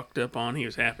what he walked up on, he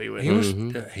was happy with. He was.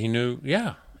 He knew.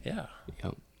 Yeah. Yep.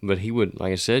 But he would,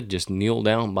 like I said, just kneel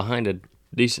down behind a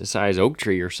decent sized oak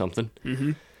tree or something,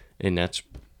 and that's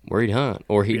where he'd hunt,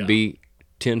 or he'd be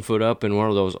 10 foot up in one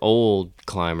of those old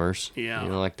climbers. Yeah. You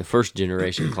know, like the first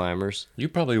generation climbers. You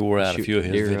probably wore out a few of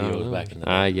his videos back in the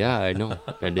day. Yeah, I know.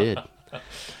 I did.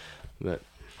 But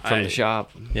from the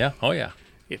shop. Yeah. Oh, yeah.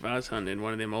 If I was hunting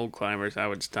one of them old climbers, I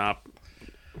would stop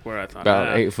where I thought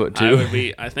about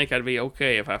 8'2". I think I'd be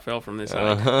okay if I fell from this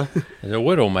height. The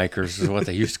Widowmakers is what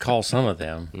they used to call some of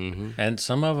them. And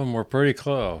some of them were pretty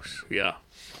close. Yeah.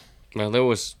 Well, there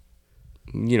was,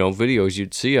 videos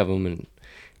you'd see of them and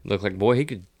look like, boy, he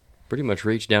could pretty much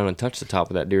reach down and touch the top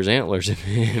of that deer's antlers if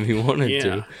he wanted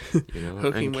to.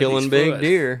 And killing big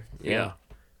deer. Yeah.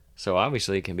 So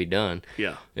obviously it can be done.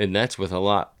 Yeah. And that's with a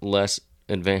lot less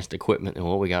advanced equipment than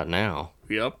what we got now.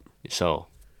 Yep. So.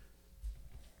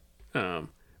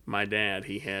 My dad,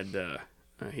 he had,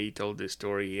 he told this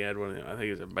story. He had one, I think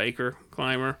it was a Baker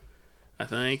climber,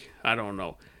 I don't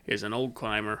know. It's an old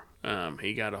climber.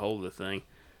 He got a hold of the thing.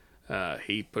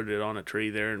 He put it on a tree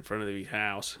there in front of his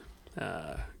house.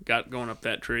 Got going up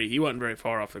that tree. He wasn't very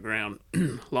far off the ground.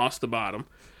 Lost the bottom.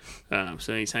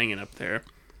 So he's hanging up there.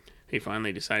 He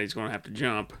finally decided he's going to have to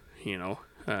jump,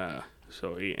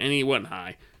 So he wasn't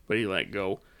high, but he let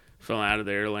go. Fell out of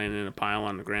there, landed in a pile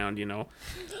on the ground,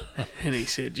 And he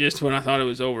said, just when I thought it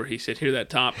was over, he said, here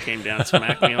that top came down,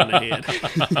 smacked me on the head.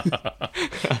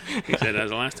 He said, that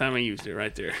was the last time I used it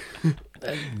right there.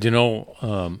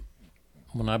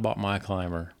 When I bought my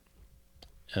climber,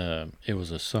 it was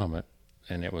a Summit,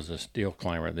 and it was a steel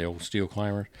climber, the old steel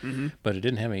climber, but it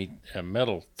didn't have a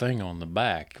metal thing on the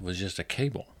back. It was just a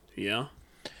cable. Yeah.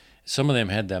 Some of them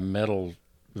had that metal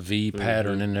V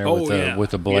pattern in there Oh,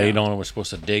 with the blade on it. Was supposed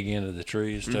to dig into the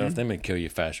tree and stuff. They may kill you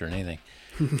faster than anything.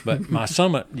 But my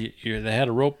Summit, they had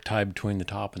a rope tied between the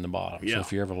top and the bottom. Yeah. So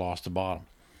if you ever lost the bottom.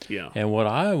 Yeah. And what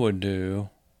I would do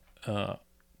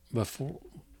before,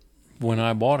 when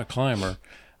I bought a climber,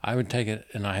 I would take it,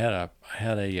 and I had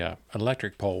a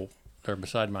electric pole there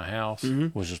beside my house.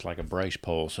 It was just like a brace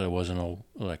pole, so there wasn't no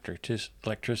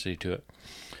electricity to it.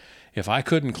 If I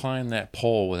couldn't climb that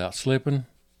pole without slipping,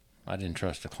 I didn't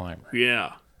trust the climber.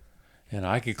 Yeah. And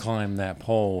I could climb that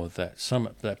pole with that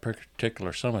Summit, that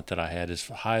particular Summit that I had, as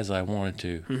high as I wanted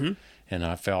to. And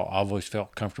I always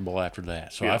felt comfortable after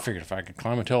that. So I figured if I could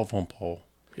climb a telephone pole,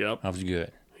 I was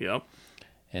good. Yep.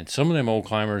 And some of them old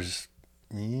climbers,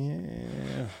 I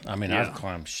mean, I've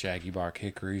climbed shaggy bark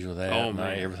hickories with that, and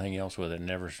everything else with it.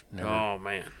 Never. Oh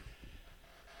man.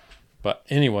 But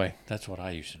anyway, that's what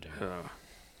I used to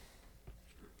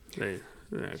do.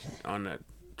 On that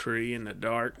tree in the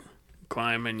dark,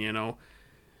 climbing,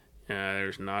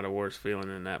 there's not a worse feeling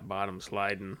than that bottom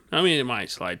sliding. I mean, it might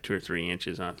slide 2 or 3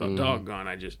 inches. And I thought, doggone,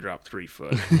 I just dropped 3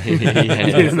 foot.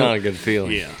 It's not a good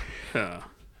feeling. Yeah.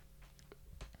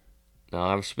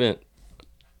 Now, I've spent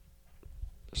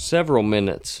several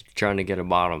minutes trying to get a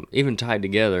bottom, even tied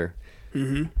together,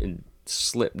 and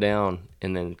slipped down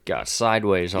and then got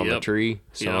sideways on the tree.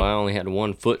 So I only had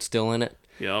 1 foot still in it.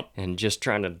 Yep. And just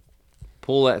trying to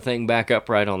pull that thing back up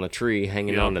right on the tree,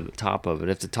 hanging on to the top of it.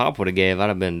 If the top would have gave, I'd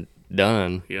have been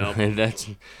done. Yep.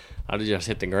 I'd have just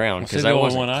hit the ground because the I only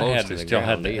wasn't one close I had to the still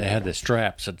ground. they had the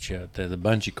straps that the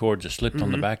bungee cords that slipped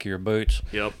on the back of your boots.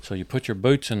 Yep. So you put your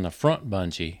boots in the front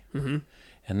bungee, and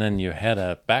then you had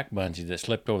a back bungee that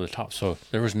slipped over the top. So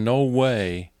there was no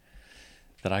way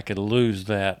that I could lose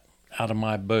that out of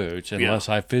my boots unless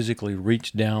I physically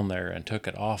reached down there and took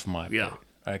it off my boot.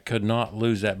 I could not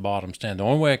lose that bottom stand. The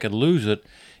only way I could lose it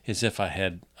is if I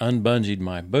had unbungeed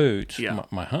my boots,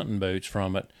 my hunting boots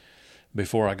from it,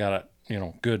 before I got it,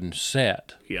 good and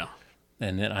set. Yeah.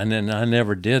 And then I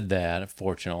never did that.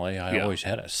 Fortunately, I always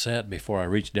had it set before I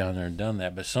reached down there and done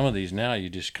that. But some of these now, you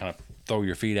just kind of throw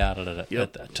your feet out to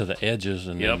the edges,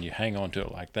 and then you hang on to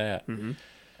it like that.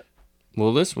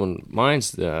 Well, this one,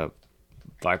 mine's the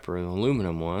Viper, the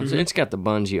aluminum one. It's got the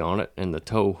bungee on it and the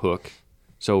tow hook,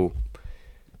 so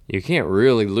you can't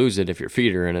really lose it if your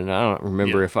feet are in it. I don't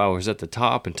remember if I was at the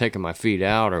top and taking my feet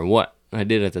out or what I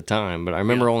did at the time, but I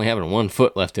remember only having 1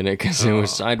 foot left in it because it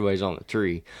was sideways on the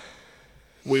tree.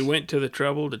 We went to the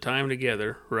trouble to tie them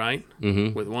together, right?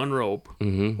 With 1 rope.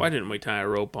 Why didn't we tie a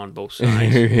rope on both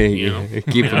sides?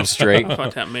 Keep them straight. I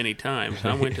thought that many times.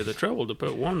 I went to the trouble to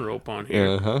put 1 rope on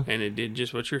here, and it did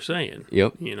just what you're saying.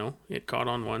 Yep. It caught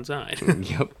on one side.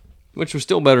 Yep. Which was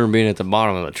still better than being at the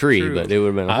bottom of the tree, but it would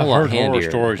have been a whole lot handier. I've heard horror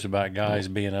stories about guys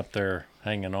being up there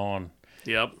hanging on.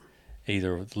 Yep.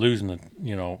 Either losing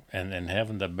and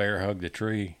having to bear hug the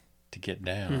tree to get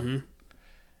down.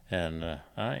 And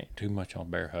I ain't too much on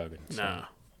bear hugging. So I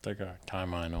think I tie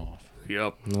mine off.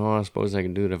 Yep. No, I suppose I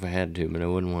could do it if I had to, but I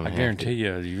wouldn't want to. I guarantee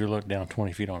you, if you look down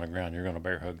 20 feet on the ground, you're going to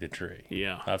bear hug the tree.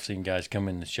 Yeah. I've seen guys come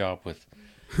in the shop with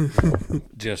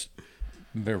just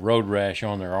road rash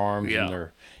on their arms and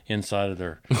their inside of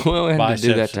their Well, I had to do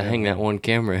that biceps to hang that one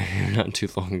camera here not too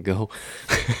long ago.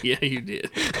 Yeah, you did.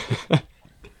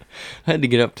 I had to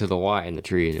get up to the Y in the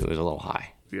tree, and it was a little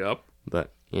high. Yep.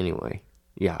 But anyway,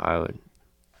 yeah, I would.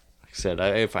 Like I said,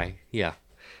 I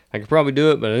could probably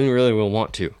do it, but I didn't really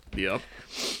want to. Yep.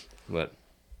 But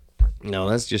no,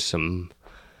 that's just some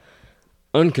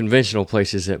unconventional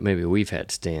places that maybe we've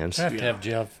had stands. I have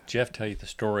to have Jeff tell you the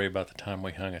story about the time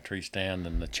we hung a tree stand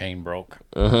and the chain broke.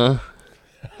 Uh-huh.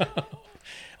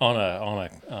 on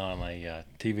a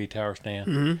TV tower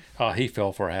stand. Oh, he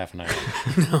fell for a half an hour.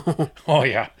 No. Oh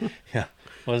yeah.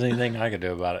 Wasn't anything I could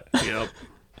do about it. Yep.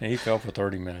 He fell for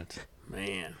 30 minutes.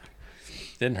 Man.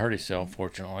 Didn't hurt himself,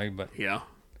 fortunately, but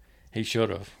he should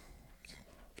have.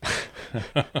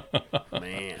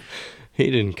 Man.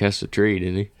 He didn't cuss the tree,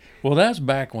 did he? Well, that's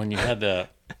back when you had the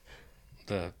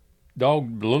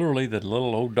dog, literally the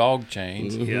little old dog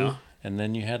chains. Yeah. And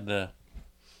then you had the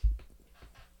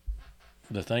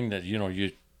thing that,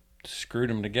 you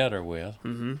screwed them together with.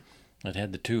 Mm-hmm. It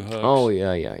had the 2 hooks. Oh,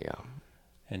 yeah.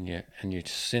 And you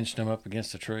cinched them up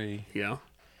against the tree. Yeah.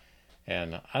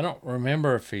 And I don't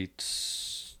remember if he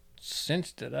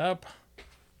cinched it up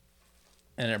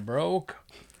and it broke,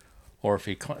 or if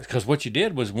he, because what you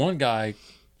did was one guy,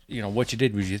 what you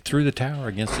did was you threw the tower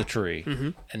against the tree,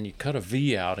 and you cut a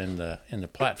V out in the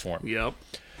platform. Yep.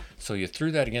 So you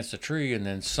threw that against the tree, and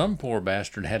then some poor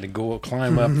bastard had to go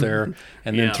climb up there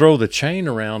and then throw the chain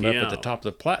around up at the top of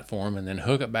the platform, and then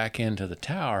hook it back into the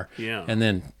tower, and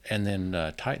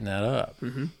then tighten that up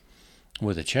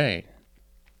with a chain.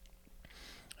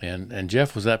 And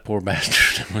Jeff was that poor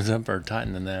bastard that was up there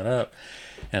tightening that up,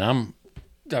 and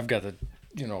I've got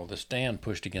the stand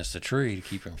pushed against the tree to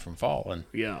keep him from falling.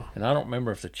 Yeah. And I don't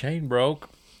remember if the chain broke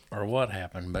or what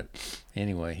happened, but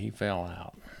anyway, he fell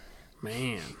out.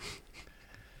 Man.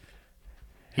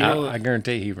 I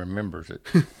guarantee he remembers it.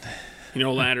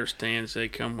 Ladder stands, they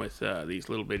come with these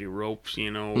little bitty ropes,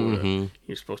 you're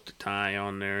supposed to tie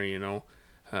on there,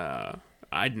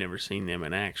 I'd never seen them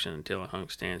in action until I hung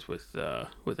stands with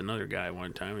another guy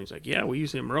one time. He's like, yeah, we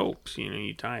use them ropes,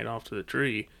 you tie it off to the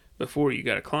tree before you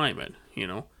got to climb it,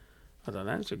 I thought,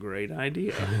 that's a great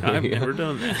idea. I've never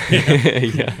done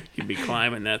that. You'd be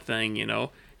climbing that thing,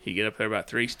 you get up there about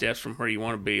 3 steps from where you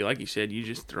want to be. Like you said, you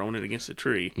just throwing it against the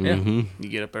tree. You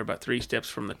get up there about 3 steps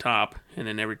from the top, and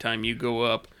then every time you go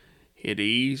up, it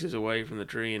eases away from the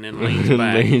tree and then leans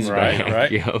back.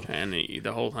 Right. Yep. And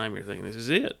the whole time you're thinking, this is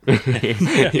it.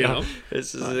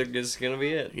 This is going to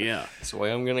be it. Yeah. That's the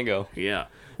way I'm going to go. Yeah.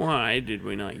 Why did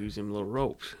we not use them little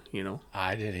ropes,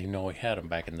 I didn't even know we had them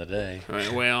back in the day.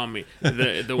 Well, I mean,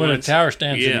 the when ones, the tower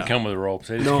stands didn't come with ropes.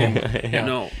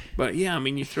 No. But,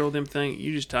 you throw them things,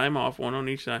 you just tie them off, one on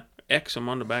each side, X them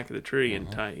on the back of the tree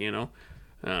and tie,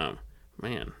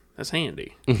 man, that's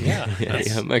handy.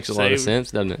 It makes a lot of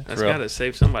sense, doesn't it? That's got to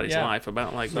save somebody's life,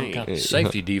 about like some me. Kind of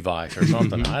safety device or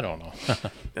something. I don't know.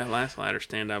 That last ladder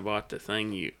stand I bought, the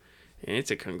thing and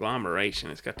it's a conglomeration.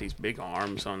 It's got these big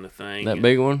arms on the thing. That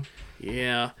big one?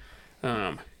 Yeah.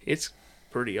 It's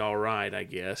pretty all right, I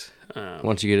guess.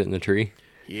 Once you get it in the tree?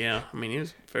 Yeah. I mean, it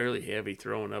was fairly heavy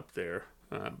throwing up there.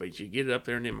 But you get it up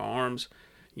there in them arms,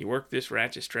 you work this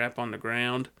ratchet strap on the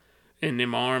ground, and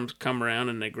them arms come around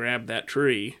and they grab that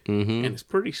tree. And it's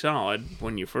pretty solid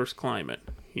when you first climb it,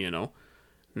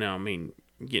 Now, I mean,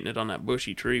 getting it on that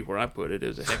bushy tree where I put it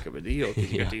is a heck of a deal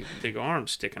because you got these big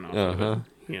arms sticking off of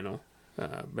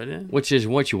it, Which is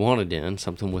what you wanted in,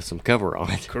 something with some cover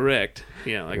on it. Correct.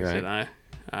 Yeah, like I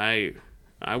said,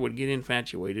 I would get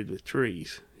infatuated with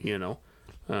trees,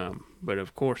 but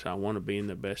of course I want to be in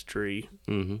the best tree,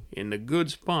 in the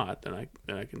good spot that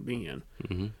I can be in.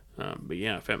 But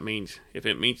yeah, if it means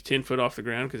 10 foot off the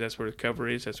ground, because that's where the cover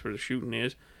is, that's where the shooting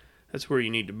is, that's where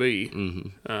you need to be.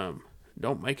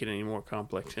 Don't make it any more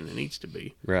complex than it needs to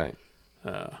be. Right.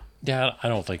 Yeah, I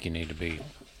don't think you need to be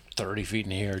 30 feet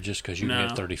in the air just because you can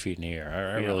get 30 feet in the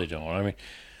air. I really don't. I mean,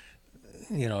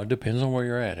 it depends on where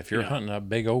you're at. If you're hunting up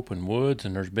big open woods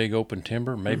and there's big open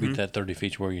timber, maybe that 30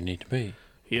 feet's where you need to be.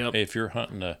 Yep. If you're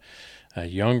hunting a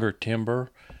younger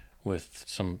timber with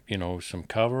some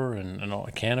cover and all,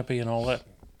 a canopy and all that,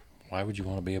 why would you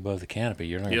want to be above the canopy?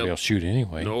 You're not going to be able to shoot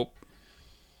anyway. Nope.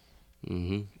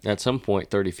 At some point,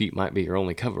 30 feet might be your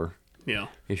only cover. Yeah.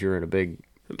 If you're in a big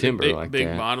timber like that.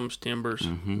 Big bottoms, timbers,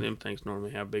 them things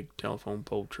normally have big telephone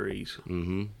pole trees.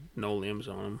 No limbs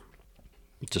on them.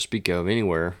 To speak of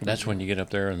anywhere. That's when you get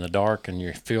up there in the dark and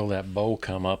you feel that bow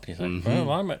come up. And you think,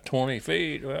 well, I'm at 20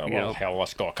 feet. Well, hell,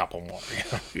 let's go a couple more.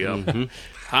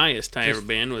 Highest I ever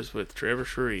been was with Trevor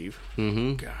Shreve.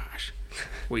 Gosh.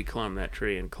 We clumb that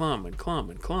tree and clumb.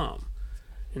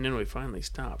 And then we finally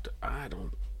stopped. I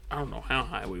don't know how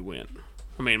high we went.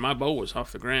 I mean, my bow was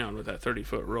off the ground with that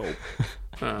 30-foot rope.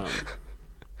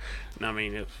 I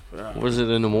mean, was it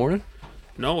in the morning?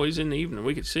 No, it was in the evening.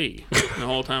 We could see. The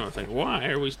whole time I think, why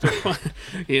are we still,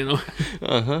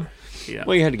 Yeah.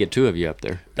 Well, you had to get 2 of you up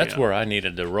there. That's where I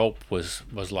needed the rope was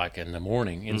like in the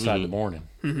morning, inside the morning.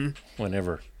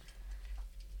 Whenever.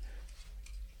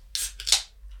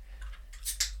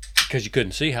 Because you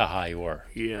couldn't see how high you were.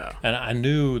 Yeah. And I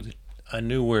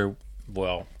knew where,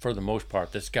 well, for the most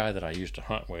part, this guy that I used to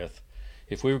hunt with,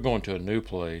 if we were going to a new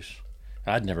place,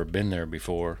 I'd never been there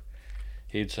before,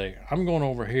 he'd say, I'm going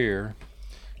over here.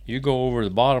 You go over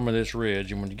the bottom of this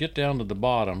ridge, and when you get down to the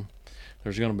bottom,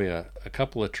 there's going to be a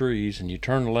couple of trees, and you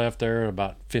turn left there,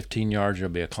 about 15 yards,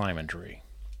 there'll be a climbing tree.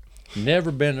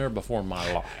 Never been there before in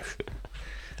my life.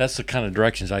 That's the kind of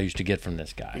directions I used to get from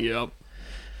this guy. Yep.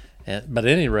 But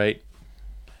at any rate,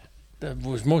 it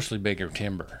was mostly bigger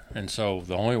timber, and so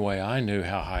the only way I knew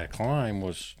how high to climb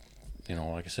was,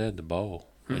 like I said, the bow.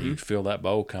 You feel that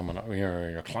bow coming up.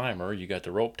 You're a climber. You got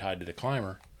the rope tied to the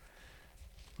climber.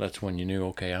 That's when you knew,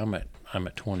 okay, I'm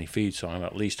at 20 feet, so I'm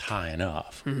at least high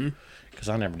enough. Because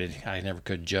I never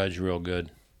could judge real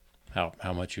good how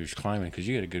much you was climbing. Because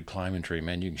you get a good climbing tree,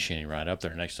 man, you can shinny right up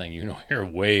there. Next thing you know, you're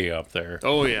way up there.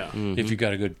 Oh yeah. If you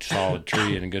got a good solid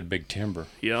tree and a good big timber.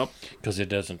 Yep. Because it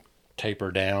doesn't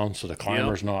taper down so the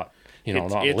climber's not,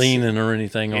 not It's leaning or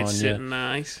anything on you. It's sitting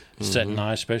nice. It's sitting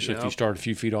nice, especially if you start a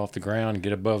few feet off the ground and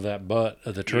get above that butt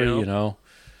of the tree,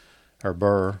 or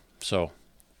burr. So,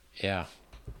 yeah,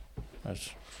 that's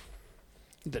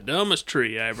the dumbest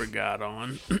tree I ever got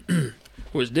on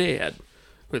was dead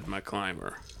with my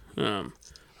climber. I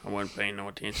wasn't paying no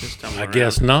attention. I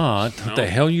guess not. No. What the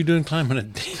hell are you doing climbing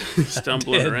a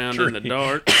stumbling around tree? In the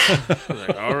dark. I was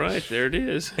like, all right, there it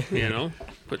is.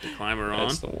 Put the climber on.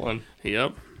 That's the one.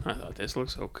 Yep. I thought this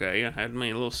looks okay. I had me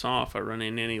a little soft. I run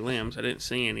into any limbs. I didn't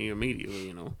see any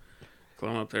immediately.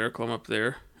 Climb up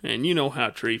there. And you know how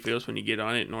a tree feels when you get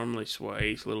on it. It normally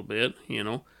sways a little bit,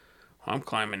 I'm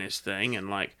climbing this thing, and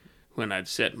like when I'd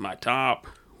set my top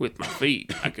with my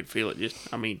feet, I could feel it just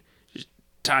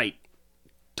tight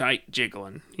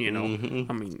jiggling, I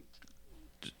mean,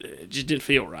 it just didn't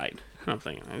feel right. I'm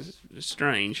thinking, it's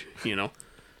strange,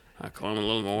 I climb a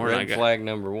little more. Red flag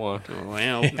number 1.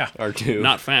 Well, or 2.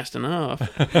 Not fast enough.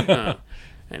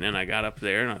 And then I got up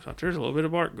there, and I thought, there's a little bit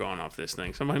of bark going off this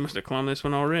thing. Somebody must have climbed this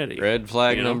one already. Red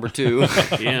flag number 2.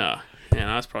 Yeah. And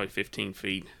I was probably 15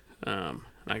 feet.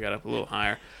 I got up a little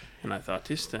higher, and I thought,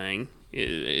 this thing,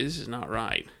 this is not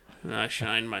right. And I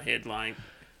shined my headlight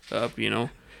up,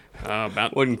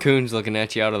 about... Wasn't Coons looking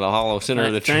at you out of the hollow center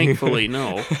of the tree? Thankfully,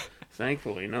 no.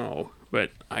 Thankfully, no.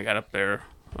 But I got up there,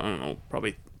 I don't know,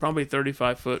 probably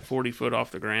 35 foot, 40 foot off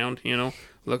the ground,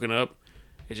 looking up.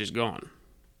 It's just gone.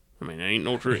 I mean, it ain't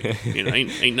no tree.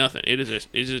 Ain't nothing. It is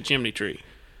a chimney tree.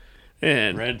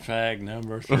 And red flag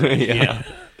number 3. Yeah.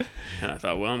 And I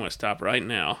thought, well, I'm going to stop right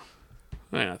now.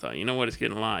 And I thought, you know what? It's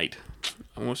getting light.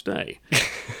 I'm going to stay.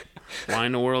 Why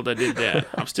in the world I did that?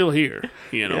 I'm still here,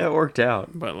 Yeah, it worked out.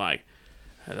 But, like,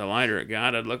 the lighter it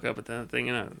got, I'd look up at that thing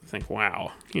and I'd think,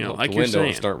 wow. Like the you're window saying.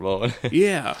 would start blowing.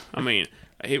 Yeah. I mean,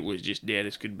 it was just dead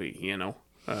as could be,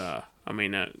 I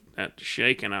mean, that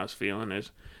shaking I was feeling is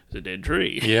a dead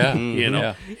tree. Yeah.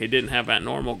 Yeah. It didn't have that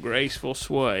normal graceful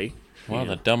sway. One of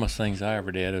the dumbest things I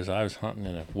ever did is I was hunting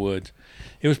in the woods.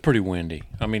 It was pretty windy.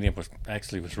 I mean, it was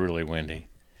really windy.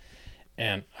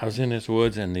 And I was in this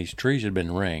woods, and these trees had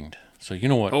been ringed. So you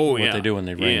know what they do when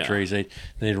they ring trees? They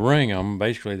ring them.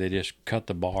 Basically, they just cut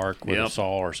the bark with a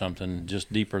saw or something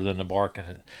just deeper than the bark,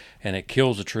 and it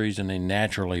kills the trees, and they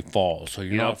naturally fall. So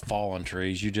you're not falling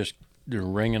trees. You're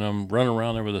ringing them, run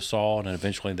around there with a saw, and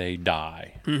eventually they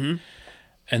die. Mm-hmm.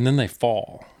 And then they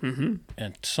fall. Mm-hmm.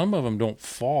 And some of them don't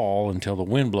fall until the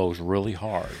wind blows really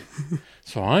hard.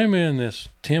 So I'm in this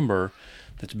timber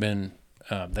that's been,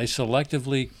 they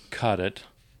selectively cut it,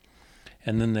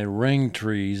 and then they ring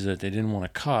trees that they didn't want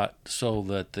to cut so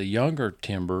that the younger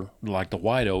timber, like the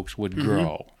white oaks, would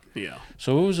grow. Yeah.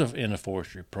 So it was in a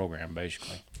forestry program,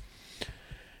 basically.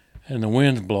 And the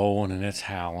wind's blowing, and it's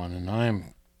howling, and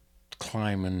I'm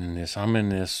climbing in this. I'm in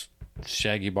this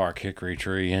shaggy bark hickory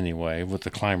tree anyway with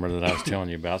the climber that I was telling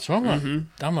you about. So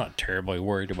I'm not terribly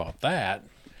worried about that.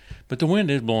 But the wind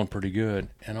is blowing pretty good,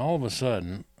 and all of a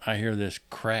sudden I hear this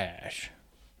crash.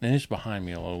 And it's behind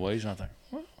me a little ways, and I think,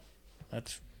 well,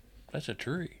 that's a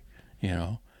tree,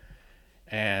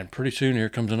 And pretty soon here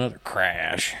comes another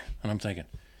crash, and I'm thinking,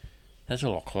 that's a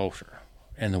little closer.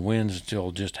 And the wind's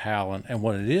still just howling. And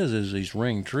what it is these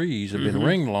ringed trees have been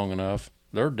ringed long enough,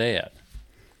 they're dead.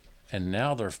 And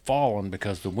now they're falling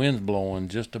because the wind's blowing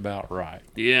just about right.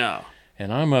 Yeah.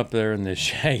 And I'm up there in this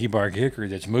shaggy bark hickory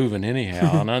that's moving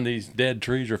anyhow, and these dead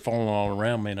trees are falling all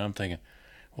around me, and I'm thinking,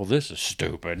 well, this is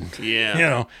stupid.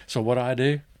 Yeah. So what I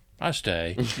do? I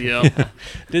stay. Yep.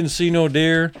 Didn't see no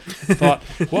deer. Thought,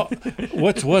 well,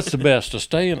 what's the best? To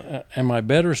stay in? Am I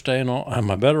better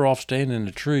off staying in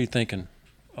the tree, thinking,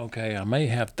 okay, I may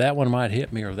have that one might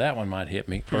hit me, or that one might hit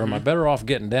me, or am I better off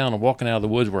getting down and walking out of the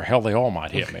woods where hell they all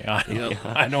might hit me?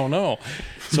 I don't know.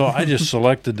 So I just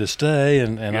selected to stay,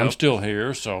 and I'm still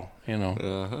here. So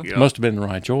must have been the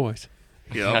right choice.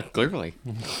 Yeah, clearly.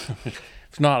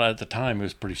 If not at the time, it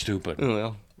was pretty stupid.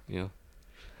 Well, yeah.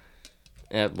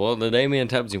 Well, the day me and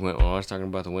Tubbsy went, I was talking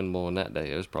about the wind blowing that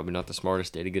day. It was probably not the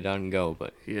smartest day to get down and go,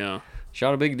 but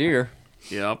shot a big deer.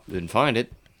 Yep. Didn't find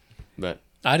it, but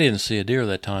I didn't see a deer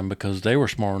that time because they were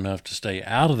smart enough to stay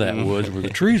out of that woods where the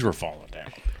trees were falling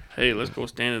down. Hey, let's go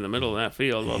stand in the middle of that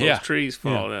field while those trees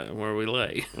fall down where we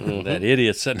lay. That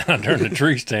idiot sitting out there in the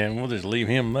tree stand, we'll just leave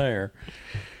him there.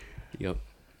 Yep.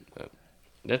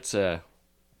 That's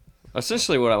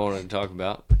essentially what I wanted to talk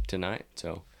about tonight.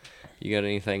 So, you got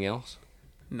anything else?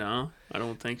 No, I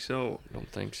don't think so. Don't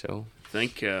think so.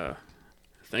 Think of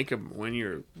when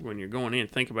you're going in.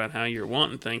 Think about how you're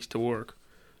wanting things to work.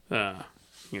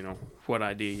 What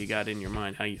idea you got in your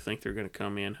mind, how you think they're going to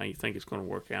come in, how you think it's going to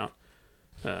work out.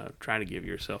 Try to give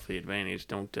yourself the advantage.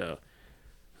 Don't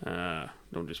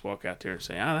Don't just walk out there and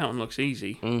say, that one looks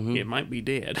easy. It might be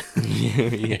dead.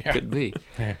 Yeah, could be.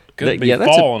 Could be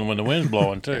falling when the wind's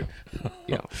blowing, too.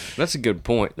 Yeah, that's a good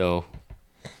point, though,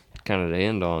 kind of to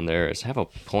end on there, is have a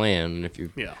plan. And if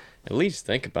you at least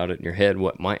think about it in your head,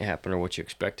 what might happen or what you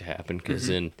expect to happen, because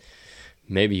then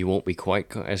maybe you won't be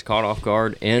quite as caught off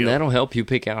guard, and that'll help you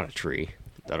pick out a tree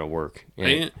that'll work.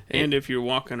 And if you're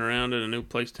walking around in a new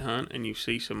place to hunt and you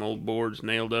see some old boards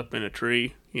nailed up in a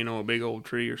tree, a big old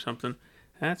tree or something,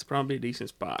 that's probably a decent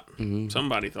spot.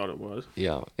 Somebody thought it was.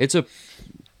 Yeah,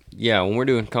 when we're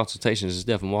doing consultations, it's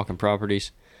definitely walking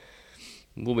properties.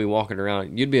 We'll be walking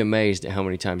around. You'd be amazed at how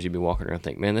many times you'd be walking around and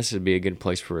think, man, this would be a good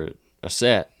place for a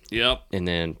set. Yep. And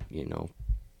then,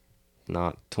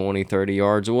 not 20, 30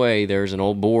 yards away, there's an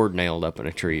old board nailed up in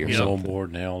a tree or something. Old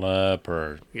board nailed up,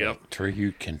 or a tree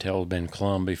you can tell has been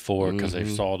clumbed before because they've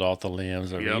sawed off the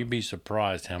limbs. Or you'd be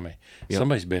surprised how many.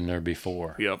 Somebody's been there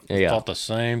before. Yep. Thought the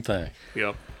same thing.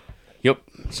 Yep.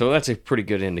 So that's a pretty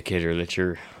good indicator that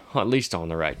you're at least on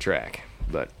the right track.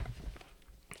 But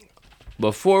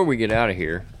before we get out of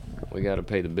here, we got to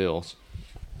pay the bills.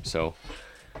 So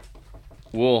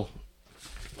we'll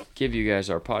give you guys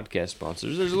our podcast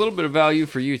sponsors. There's a little bit of value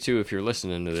for you too if you're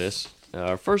listening to this.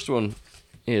 Our first one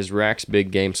is Rack's Big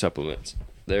Game Supplements.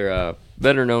 They're a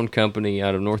better known company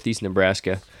out of northeast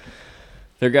Nebraska.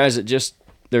 They're guys that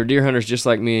they're deer hunters just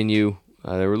like me and you.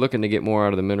 They were looking to get more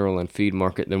out of the mineral and feed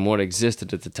market than what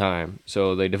existed at the time.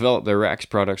 So they developed their Rack's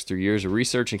products through years of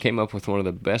research and came up with one of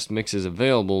the best mixes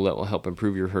available that will help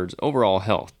improve your herd's overall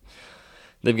health.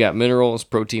 They've got minerals,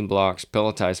 protein blocks,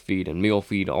 pelletized feed, and meal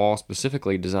feed, all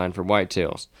specifically designed for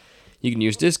whitetails. You can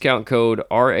use discount code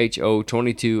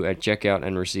RHO22 at checkout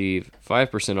and receive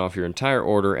 5% off your entire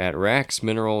order at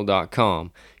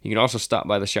racksmineral.com. You can also stop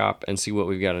by the shop and see what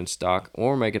we've got in stock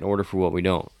or make an order for what we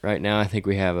don't. Right now, I think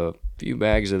we have a few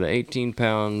bags of the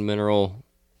 18-pound mineral,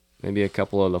 maybe a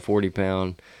couple of the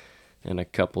 40-pound, and a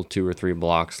couple, 2 or 3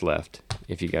 blocks left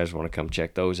if you guys want to come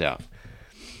check those out.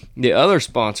 The other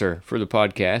sponsor for the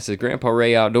podcast is Grandpa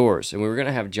Ray Outdoors, and we were going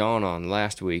to have John on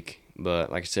last week,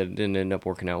 but like I said, it didn't end up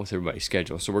working out with everybody's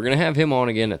schedule. So we're going to have him on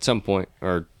again at some point,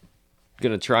 or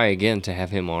going to try again to have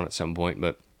him on at some point.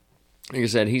 But like I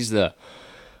said, he's the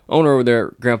owner over there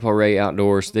at Grandpa Ray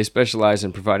Outdoors. They specialize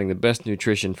in providing the best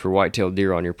nutrition for white-tailed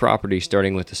deer on your property,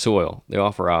 starting with the soil. They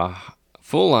offer a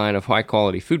full line of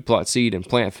high-quality food plot seed and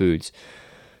plant foods.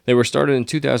 They were started in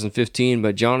 2015,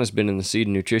 but John has been in the seed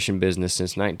and nutrition business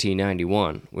since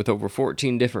 1991. With over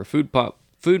 14 different food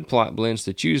plot blends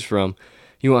to choose from,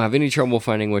 you won't have any trouble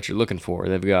finding what you're looking for.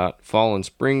 They've got fall and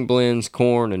spring blends,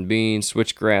 corn and beans,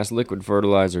 switchgrass, liquid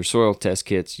fertilizer, soil test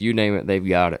kits, you name it, they've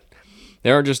got it. They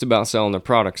aren't just about selling their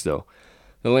products, though.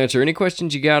 They'll answer any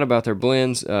questions you got about their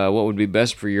blends, what would be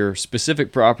best for your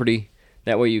specific property.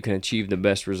 That way you can achieve the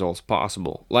best results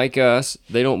possible. Like us,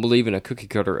 they don't believe in a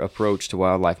cookie-cutter approach to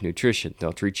wildlife nutrition.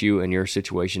 They'll treat you and your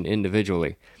situation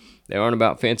individually. They aren't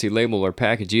about fancy label or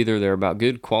package either. They're about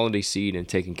good quality seed and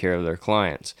taking care of their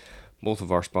clients. Both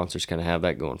of our sponsors kind of have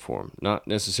that going for them. Not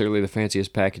necessarily the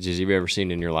fanciest packages you've ever seen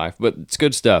in your life, but it's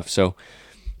good stuff. So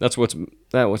that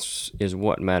is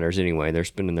what matters anyway. They're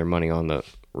spending their money on the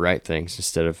right things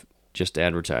instead of just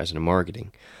advertising and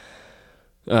marketing.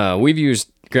 We've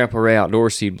used Grandpa Ray Outdoor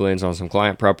seed blends on some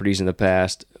client properties in the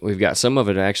past. We've got some of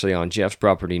it actually on Jeff's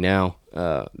property now.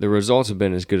 The results have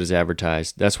been as good as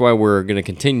advertised. That's why we're going to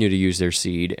continue to use their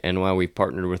seed and why we've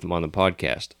partnered with them on the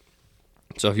podcast.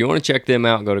 So if you want to check them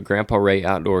out, go to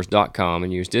grandparayOutdoors.com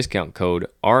and use discount code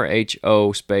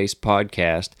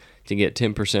RHO_podcast to get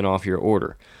 10% off your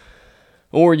order.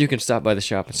 Or you can stop by the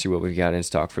shop and see what we've got in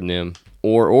stock from them.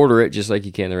 Or order it just like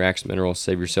you can the Rack's Minerals.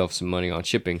 Save yourself some money on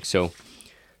shipping. So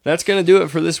that's going to do it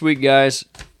for this week, guys.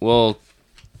 We'll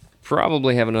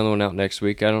probably have another one out next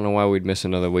week. I don't know why we'd miss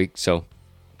another week. So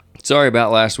sorry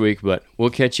about last week, but we'll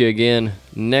catch you again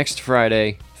next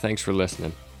Friday. Thanks for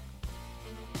listening.